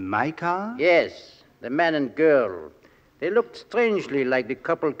 My car? Yes, the man and girl. They looked strangely like the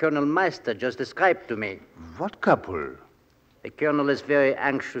couple Colonel Meister just described to me. What couple? The colonel is very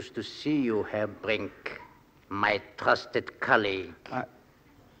anxious to see you, Herr Brink, my trusted colleague.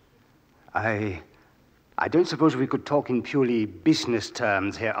 I don't suppose we could talk in purely business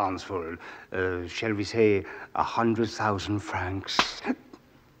terms, Herr Answald. Shall we say 100,000 francs?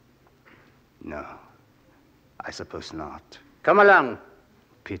 No, I suppose not. Come along.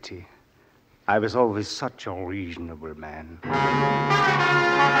 Pity. I was always such a reasonable man.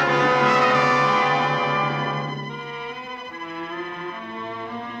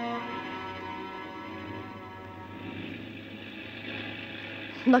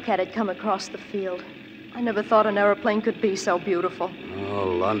 Look at it come across the field. I never thought an aeroplane could be so beautiful. Oh,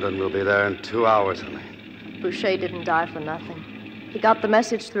 London will be there in 2 hours, Helene. Boucher didn't die for nothing. He got the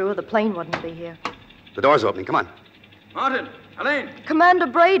message through or the plane wouldn't be here. The door's opening. Come on. Martin, Helene. Commander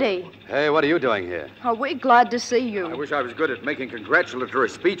Brady. Hey, what are you doing here? Are we glad to see you? I wish I was good at making congratulatory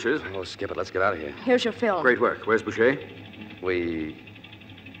speeches. Oh, skip it. Let's get out of here. Here's your film. Great work. Where's Boucher? We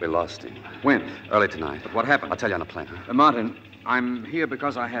lost him. When? Early tonight. But what happened? I'll tell you on the plane, huh? Martin, I'm here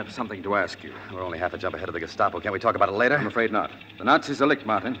because I have something to ask you. We're only half a jump ahead of the Gestapo. Can't we talk about it later? I'm afraid not. The Nazis are licked,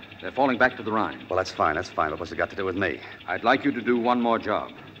 Martin. They're falling back to the Rhine. Well, that's fine. That's fine. But what's it got to do with me? I'd like you to do one more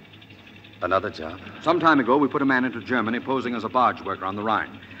job. Another job? Some time ago, we put a man into Germany posing as a barge worker on the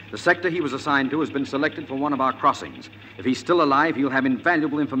Rhine. The sector he was assigned to has been selected for one of our crossings. If he's still alive, he'll have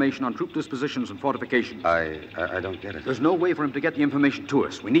invaluable information on troop dispositions and fortifications. I don't get it. There's no way for him to get the information to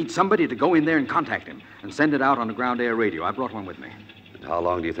us. We need somebody to go in there and contact him and send it out on a ground air radio. I brought one with me. And how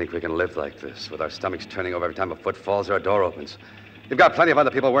long do you think we can live like this, with our stomachs turning over every time a foot falls or a door opens? You've got plenty of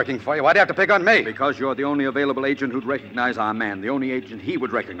other people working for you. Why do you have to pick on me? Because you're the only available agent who'd recognize our man, the only agent he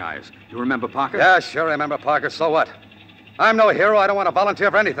would recognize. You remember Parker? Yeah, sure, I remember Parker. So what? I'm no hero. I don't want to volunteer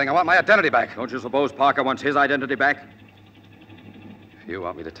for anything. I want my identity back. Don't you suppose Parker wants his identity back? If you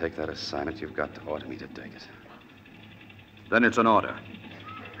want me to take that assignment, you've got to order me to take it. Then it's an order.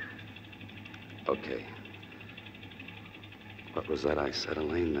 Okay. What was that I said,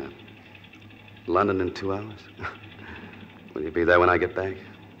 Elaine? London in 2 hours? Will you be there when I get back?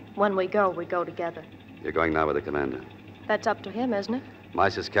 When we go together. You're going now with the commander. That's up to him, isn't it?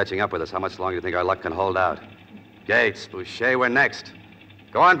 Mice is catching up with us. How much longer do you think our luck can hold out? Gates, Boucher, we're next.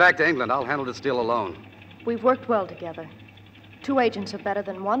 Go on back to England. I'll handle this deal alone. We've worked well together. 2 agents are better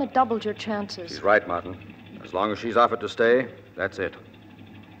than one. It doubled your chances. She's right, Martin. As long as she's offered to stay, that's it.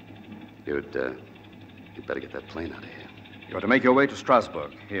 You'd better get that plane out of here. You're to make your way to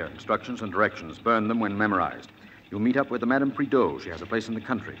Strasbourg. Here, instructions and directions. Burn them when memorized. You'll meet up with the Madame Prideaux. She has a place in the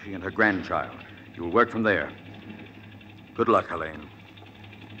country, she and her grandchild. You'll work from there. Good luck, Helene.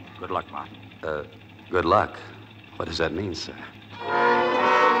 Good luck, Martin. Good luck. What does that mean, sir?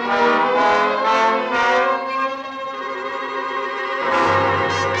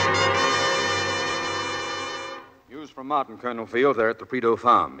 News from Martin, Colonel Field. They're at the Prideaux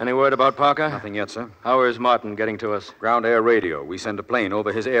farm. Any word about Parker? Nothing yet, sir. How is Martin getting to us? Ground air radio. We send a plane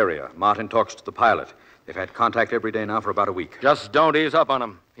over his area. Martin talks to the pilot. They've had contact every day now for about a week. Just don't ease up on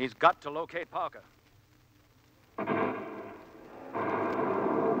him. He's got to locate Parker.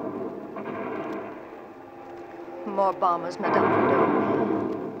 More bombers, Madame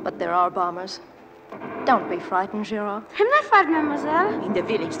Prideaux. But there are bombers. Don't be frightened, Girard. I'm not frightened, mademoiselle. In the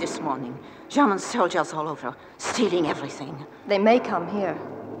village this morning, German soldiers all over, stealing everything. They may come here.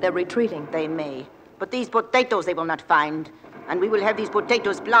 They're retreating. They may. But these potatoes they will not find. And we will have these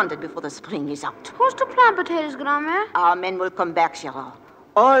potatoes planted before the spring is out. Who's to plant potatoes, Grand-Mère? Our men will come back, Gerard.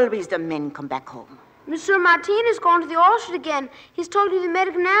 Always the men come back home. Monsieur Martin is going to the orchard again. He's talking to the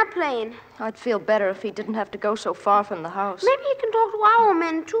American airplane. I'd feel better if he didn't have to go so far from the house. Maybe he can talk to our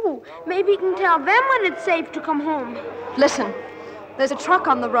men, too. Maybe he can tell them when it's safe to come home. Listen, there's a truck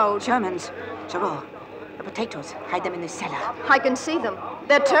on the road. Germans. Gerard, the potatoes. Hide them in the cellar. I can see them.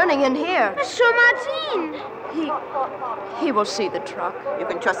 They're turning in here. Monsieur Martin! He will see the truck. You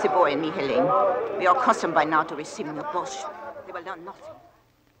can trust the boy and me, Helene. We are accustomed by now to receiving the Boche. They will learn nothing.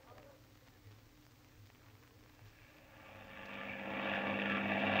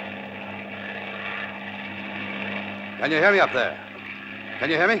 Can you hear me up there? Can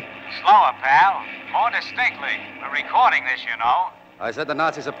you hear me? Slower, pal. More distinctly. We're recording this, you know. I said the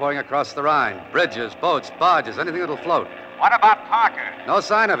Nazis are pouring across the Rhine. Bridges, boats, barges, anything that'll float. What about Parker? No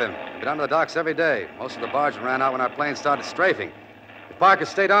sign of him. We're down to the docks every day. Most of the barges ran out when our plane started strafing. If Parker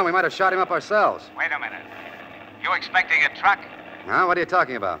stayed on, we might have shot him up ourselves. Wait a minute. You expecting a truck? Huh? What are you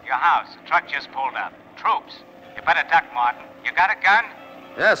talking about? Your house. A truck just pulled up. Troops. You better duck, Martin. You got a gun?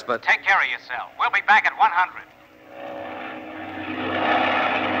 Yes, but... Take care of yourself. We'll be back at 100.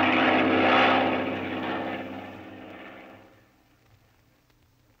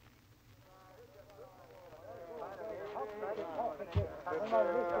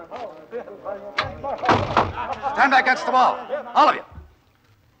 Stand back against the wall. All of you.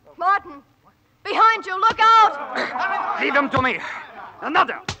 Martin, behind you. Look out. Leave them to me.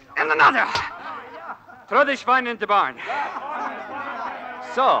 Another. And another. Throw the Schwein in the barn.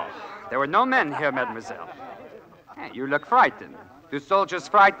 So, there were no men here, mademoiselle. Hey, you look frightened. Do soldiers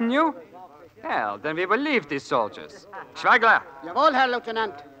frighten you? Well, then we will leave these soldiers. Schweigler. Jawohl, Herr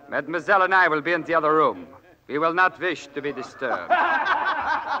Lieutenant. Mademoiselle and I will be in the other room. We will not wish to be disturbed.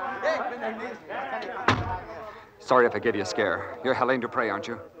 Sorry if I gave you a scare. You're Helene Dupre, aren't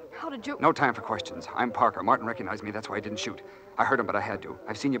you? How did you... No time for questions. I'm Parker. Martin recognized me. That's why I didn't shoot. I heard him, but I had to.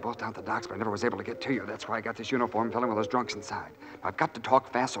 I've seen you both down at the docks, but I never was able to get to you. That's why I got this uniform filling with those drunks inside. I've got to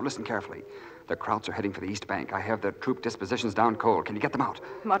talk fast, so listen carefully. The Krauts are heading for the East Bank. I have their troop dispositions down cold. Can you get them out?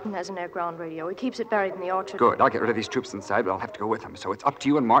 Martin has an air-ground radio. He keeps it buried in the orchard. Good. I'll get rid of these troops inside, but I'll have to go with them. So it's up to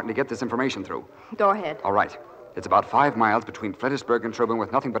you and Martin to get this information through. Go ahead. All right. It's about 5 miles between Fredericksburg and Trubin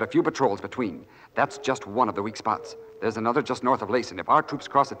with nothing but a few patrols between. That's just one of the weak spots. There's another just north of Lacen. If our troops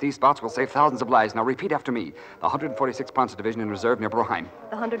cross at these spots, we'll save thousands of lives. Now repeat after me. The 146th Panzer Division in reserve near Broheim.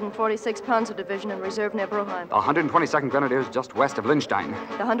 The 146th Panzer Division in reserve near Broheim. The 122nd Grenadiers just west of Linstein.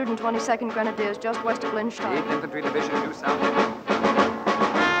 The 122nd Grenadiers just west of Linstein. The 8th Infantry Division due south.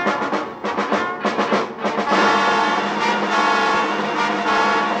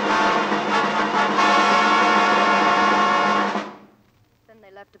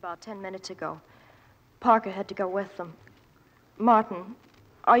 About 10 minutes ago. Parker had to go with them. Martin,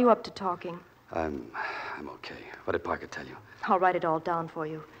 are you up to talking? I'm okay. What did Parker tell you? I'll write it all down for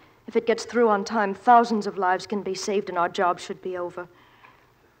you. If it gets through on time, thousands of lives can be saved and our job should be over.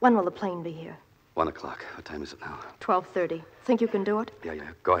 When will the plane be here? 1 o'clock. What time is it now? 12:30. Think you can do it?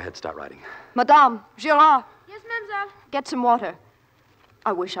 Yeah. Go ahead, start writing. Madame, Girard. Yes, mademoiselle. Get some water.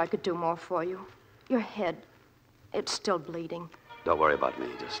 I wish I could do more for you. Your head, it's still bleeding. Don't worry about me.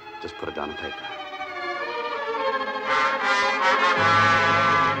 Just put it down on paper.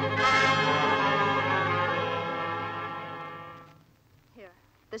 Here.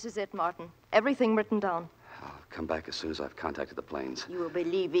 This is it, Martin. Everything written down. I'll come back as soon as I've contacted the planes. You will be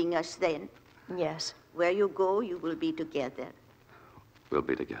leaving us then? Yes. Where you go, you will be together. We'll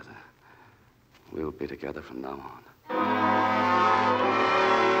be together. We'll be together from now on.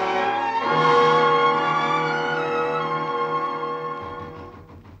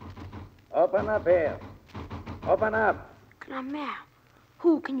 Open up here. Open up. Grand-Mère,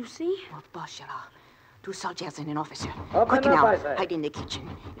 who? Can you see? Oh, boss, Gerard. 2 soldiers and an officer. Open Quick up, now. I say. Hide in the kitchen.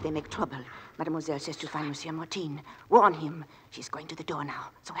 If they make trouble, Mademoiselle says to find Monsieur Martin. Warn him. She's going to the door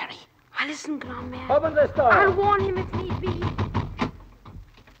now. So hurry. I listen, Grand-Mère. Open this door. I'll warn him if need be.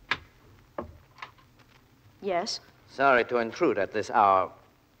 Yes? Sorry to intrude at this hour.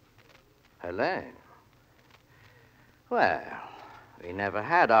 Helene. Well, we never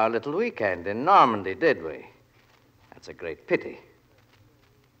had our little weekend in Normandy, did we? That's a great pity.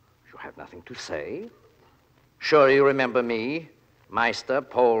 You have nothing to say? Sure you remember me, Meister,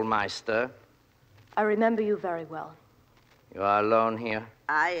 Paul Meister? I remember you very well. You are alone here?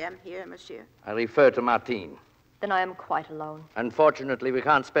 I am here, monsieur. I refer to Martine. Then I am quite alone. Unfortunately, we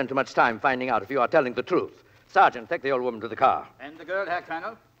can't spend too much time finding out if you are telling the truth. Sergeant, take the old woman to the car. And the girl, Herr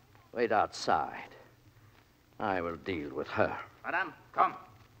Colonel? Wait outside. I will deal with her. Madame, come.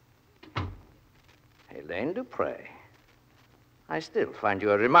 Helene Dupre. I still find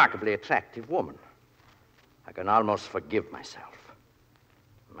you a remarkably attractive woman. I can almost forgive myself.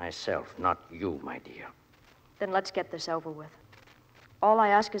 Myself, not you, my dear. Then let's get this over with. All I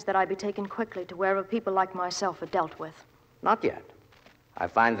ask is that I be taken quickly to wherever people like myself are dealt with. Not yet. I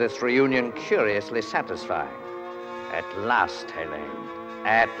find this reunion curiously satisfying. At last, Helene.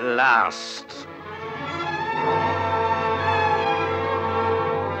 At last.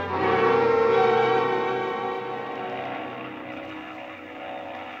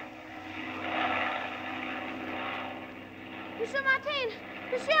 Monsieur Martin!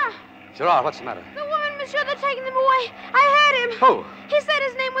 Monsieur! Gerard, what's the matter? The woman, monsieur, they're taking them away. I heard him. Who? He said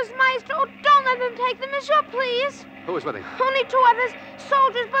his name was Maestro. Oh, don't let them take them, monsieur, please. Who was with him? Only two others,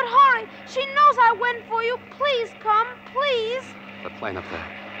 soldiers, but hurry. She knows I went for you. Please come, please. The plane up there.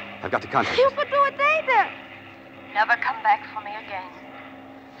 I've got to contact You it. could do it later. Never come back for me again.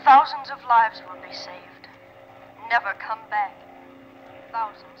 Thousands of lives will be saved. Never come back.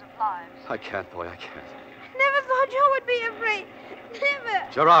 Thousands of lives. I can't, boy, I can't. Never thought you would be afraid.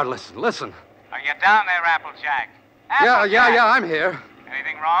 Never. Gerard, listen. Are you down there, Applejack? Yeah, I'm here.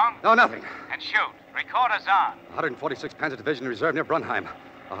 Anything wrong? No, nothing. And shoot. Recorder's on. 146th Panzer Division Reserve near Brunheim.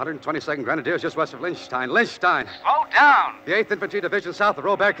 122nd Grenadiers just west of Liechtenstein. Liechtenstein. Slow down. The 8th Infantry Division south of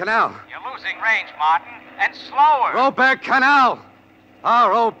Robert Canal. You're losing range, Martin. And slower. Robert Canal!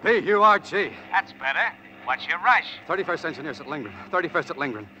 R-O-B-U-R-G. That's better. What's your rush? 31st Engineers at Lindgren. 31st at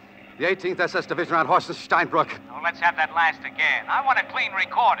Lindgren. The 18th SS Division around Horst and Steinbrück. Oh, let's have that last again. I want a clean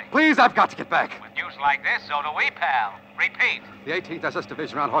recording. Please, I've got to get back. With news like this, so do we, pal. Repeat. The 18th SS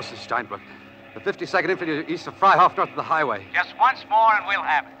Division around Horst and Steinbrück. The 52nd Infantry east of Freihof north of the highway. Just once more and we'll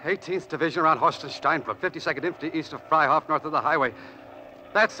have it. 18th Division around Horst and Steinbrück. 52nd Infantry east of Freihof north of the highway.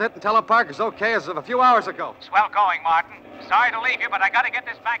 That's it, and tell him Parker's okay as of a few hours ago. Swell going, Martin. Sorry to leave you, but I got to get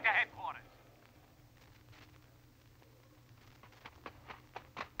this back to headquarters.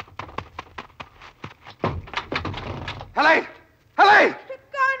 Helene! Helene! They're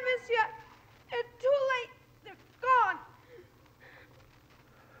gone, monsieur. They're too late. They're gone.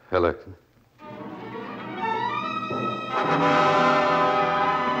 Helene.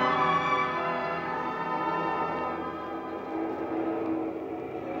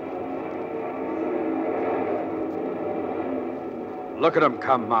 Look at them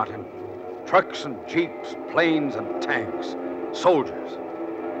come, Martin. Trucks and jeeps, planes and tanks. Soldiers.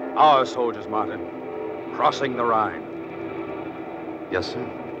 Our soldiers, Martin. Crossing the Rhine. Yes, sir.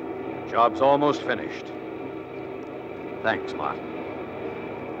 Job's almost finished. Thanks, Martin.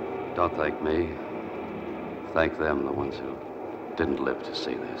 Don't thank me. Thank them, the ones who didn't live to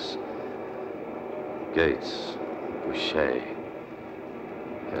see this. Gates, Boucher,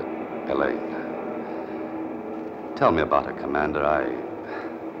 Helene. Tell me about her, Commander.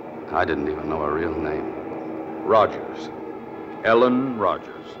 I didn't even know her real name. Rogers. Ellen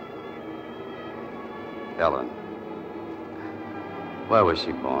Rogers. Ellen. Where was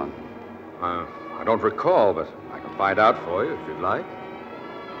she born? I don't recall, but I can find out for you if you'd like.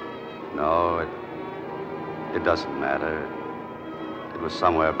 No, it doesn't matter. It was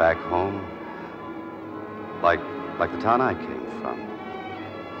somewhere back home. Like the town I came from.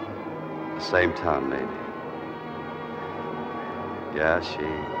 The same town, maybe. Yeah,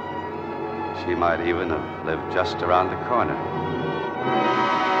 she might even have lived just around the corner.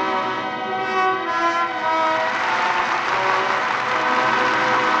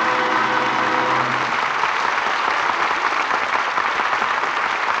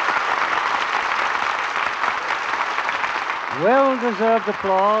 Well-deserved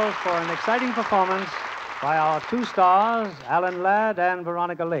applause for an exciting performance by our two stars, Alan Ladd and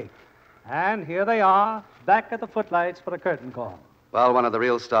Veronica Lake. And here they are, back at the footlights for the curtain call. Well, one of the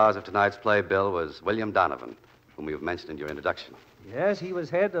real stars of tonight's play, Bill, was William Donovan, whom you've mentioned in your introduction. Yes, he was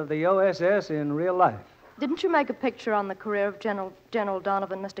head of the OSS in real life. Didn't you make a picture on the career of General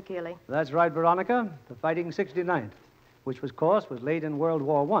Donovan, Mr. Keeley? That's right, Veronica. The Fighting 69th, which, of course, was late in World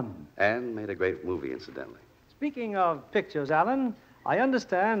War I. And made a great movie, incidentally. Speaking of pictures, Alan, I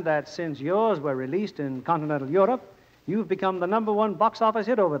understand that since yours were released in continental Europe, you've become the #1 box office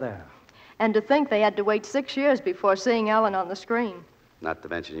hit over there. And to think they had to wait 6 years before seeing Ellen on the screen. Not to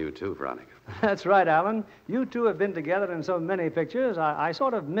mention you, too, Veronica. That's right, Alan. You two have been together in so many pictures. I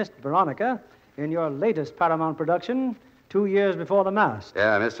sort of missed Veronica in your latest Paramount production, 2 years before The Mask.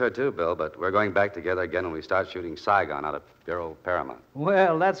 Yeah, I missed her, too, Bill, but we're going back together again when we start shooting Saigon out of your old Paramount.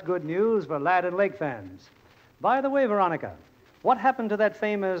 Well, that's good news for Ladd and Lake fans. By the way, Veronica, what happened to that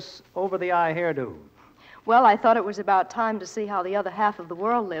famous over-the-eye hairdo? Well, I thought it was about time to see how the other half of the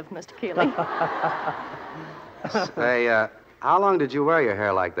world lived, Mr. Keeley. Hey, how long did you wear your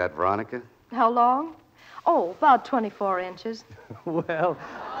hair like that, Veronica? How long? Oh, about 24 inches. Well,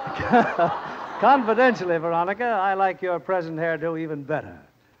 confidentially, Veronica, I like your present hairdo even better.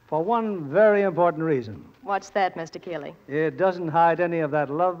 For one very important reason. What's that, Mr. Keeley? It doesn't hide any of that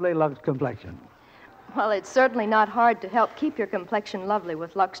lovely Lux complexion. Well, it's certainly not hard to help keep your complexion lovely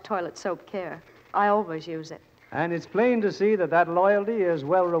with Lux Toilet Soap Care. I always use it. And it's plain to see that loyalty is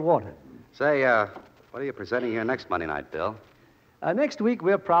well rewarded. Say, what are you presenting here next Monday night, Bill? Next week,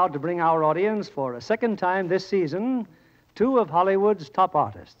 we're proud to bring our audience for a second time this season 2 of Hollywood's top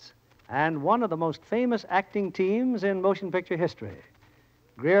artists and one of the most famous acting teams in motion picture history,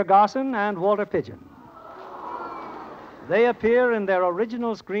 Greer Garson and Walter Pidgeon. They appear in their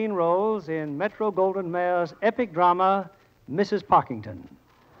original screen roles in Metro-Goldwyn-Mayer's epic drama, Mrs. Parkington,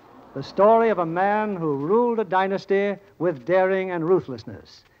 the story of a man who ruled a dynasty with daring and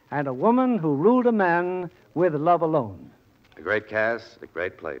ruthlessness, and a woman who ruled a man with love alone. A great cast, a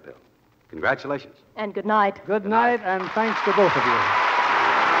great play, Bill. Congratulations. And good night. Good night, and thanks to both of you.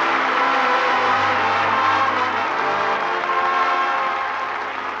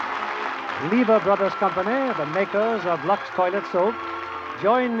 Lever Brothers Company, the makers of Lux Toilet Soap,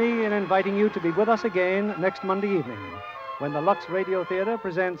 join me in inviting you to be with us again next Monday evening when the Lux Radio Theatre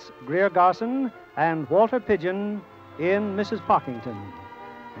presents Greer Garson and Walter Pidgeon in Mrs. Parkington.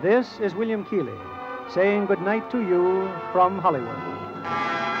 This is William Keeley saying good night to you from Hollywood.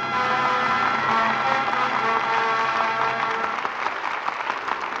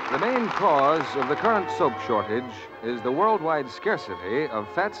 The main cause of the current soap shortage is the worldwide scarcity of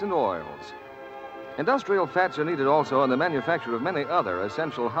fats and oils. Industrial fats are needed also in the manufacture of many other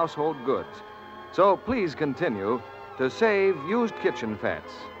essential household goods. So please continue to save used kitchen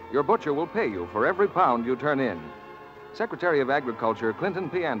fats. Your butcher will pay you for every pound you turn in. Secretary of Agriculture Clinton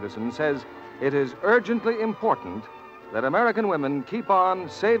P. Anderson says it is urgently important that American women keep on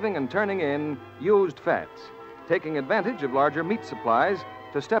saving and turning in used fats, taking advantage of larger meat supplies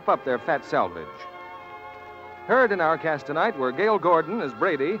to step up their fat salvage. Heard in our cast tonight were Gail Gordon as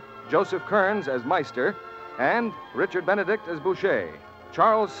Brady, Joseph Kearns as Meister, and Richard Benedict as Boucher.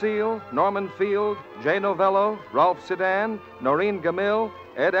 Charles Seal, Norman Field, Jay Novello, Ralph Sedan, Noreen Gamil,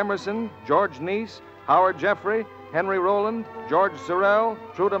 Ed Emerson, George Neese, Howard Jeffrey, Henry Rowland, George Sorrell,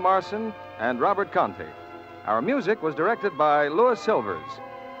 Truda Marson, and Robert Conte. Our music was directed by Louis Silvers.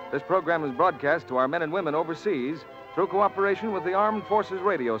 This program is broadcast to our men and women overseas through cooperation with the Armed Forces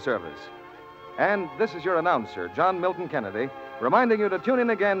Radio Service. And this is your announcer, John Milton Kennedy, reminding you to tune in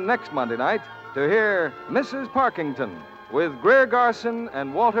again next Monday night to hear Mrs. Parkington with Greer Garson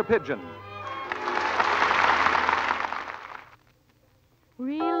and Walter Pidgeon.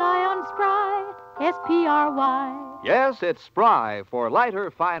 Rely on Spry, S-P-R-Y. Yes, it's Spry for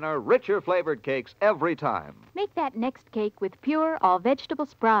lighter, finer, richer flavored cakes every time. Make that next cake with pure, all-vegetable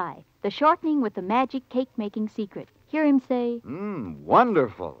Spry, the shortening with the magic cake-making secret. Hear him say,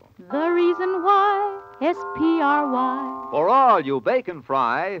 Wonderful. The reason why, S-P-R-Y. For all you bake and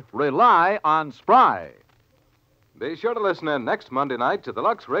fry, rely on Spry. Be sure to listen in next Monday night to the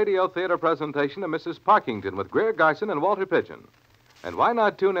Lux Radio Theatre presentation of Mrs. Parkington with Greer Garson and Walter Pidgeon. And why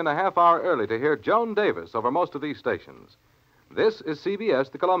not tune in a half hour early to hear Joan Davis over most of these stations? This is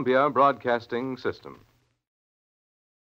CBS, the Columbia Broadcasting System.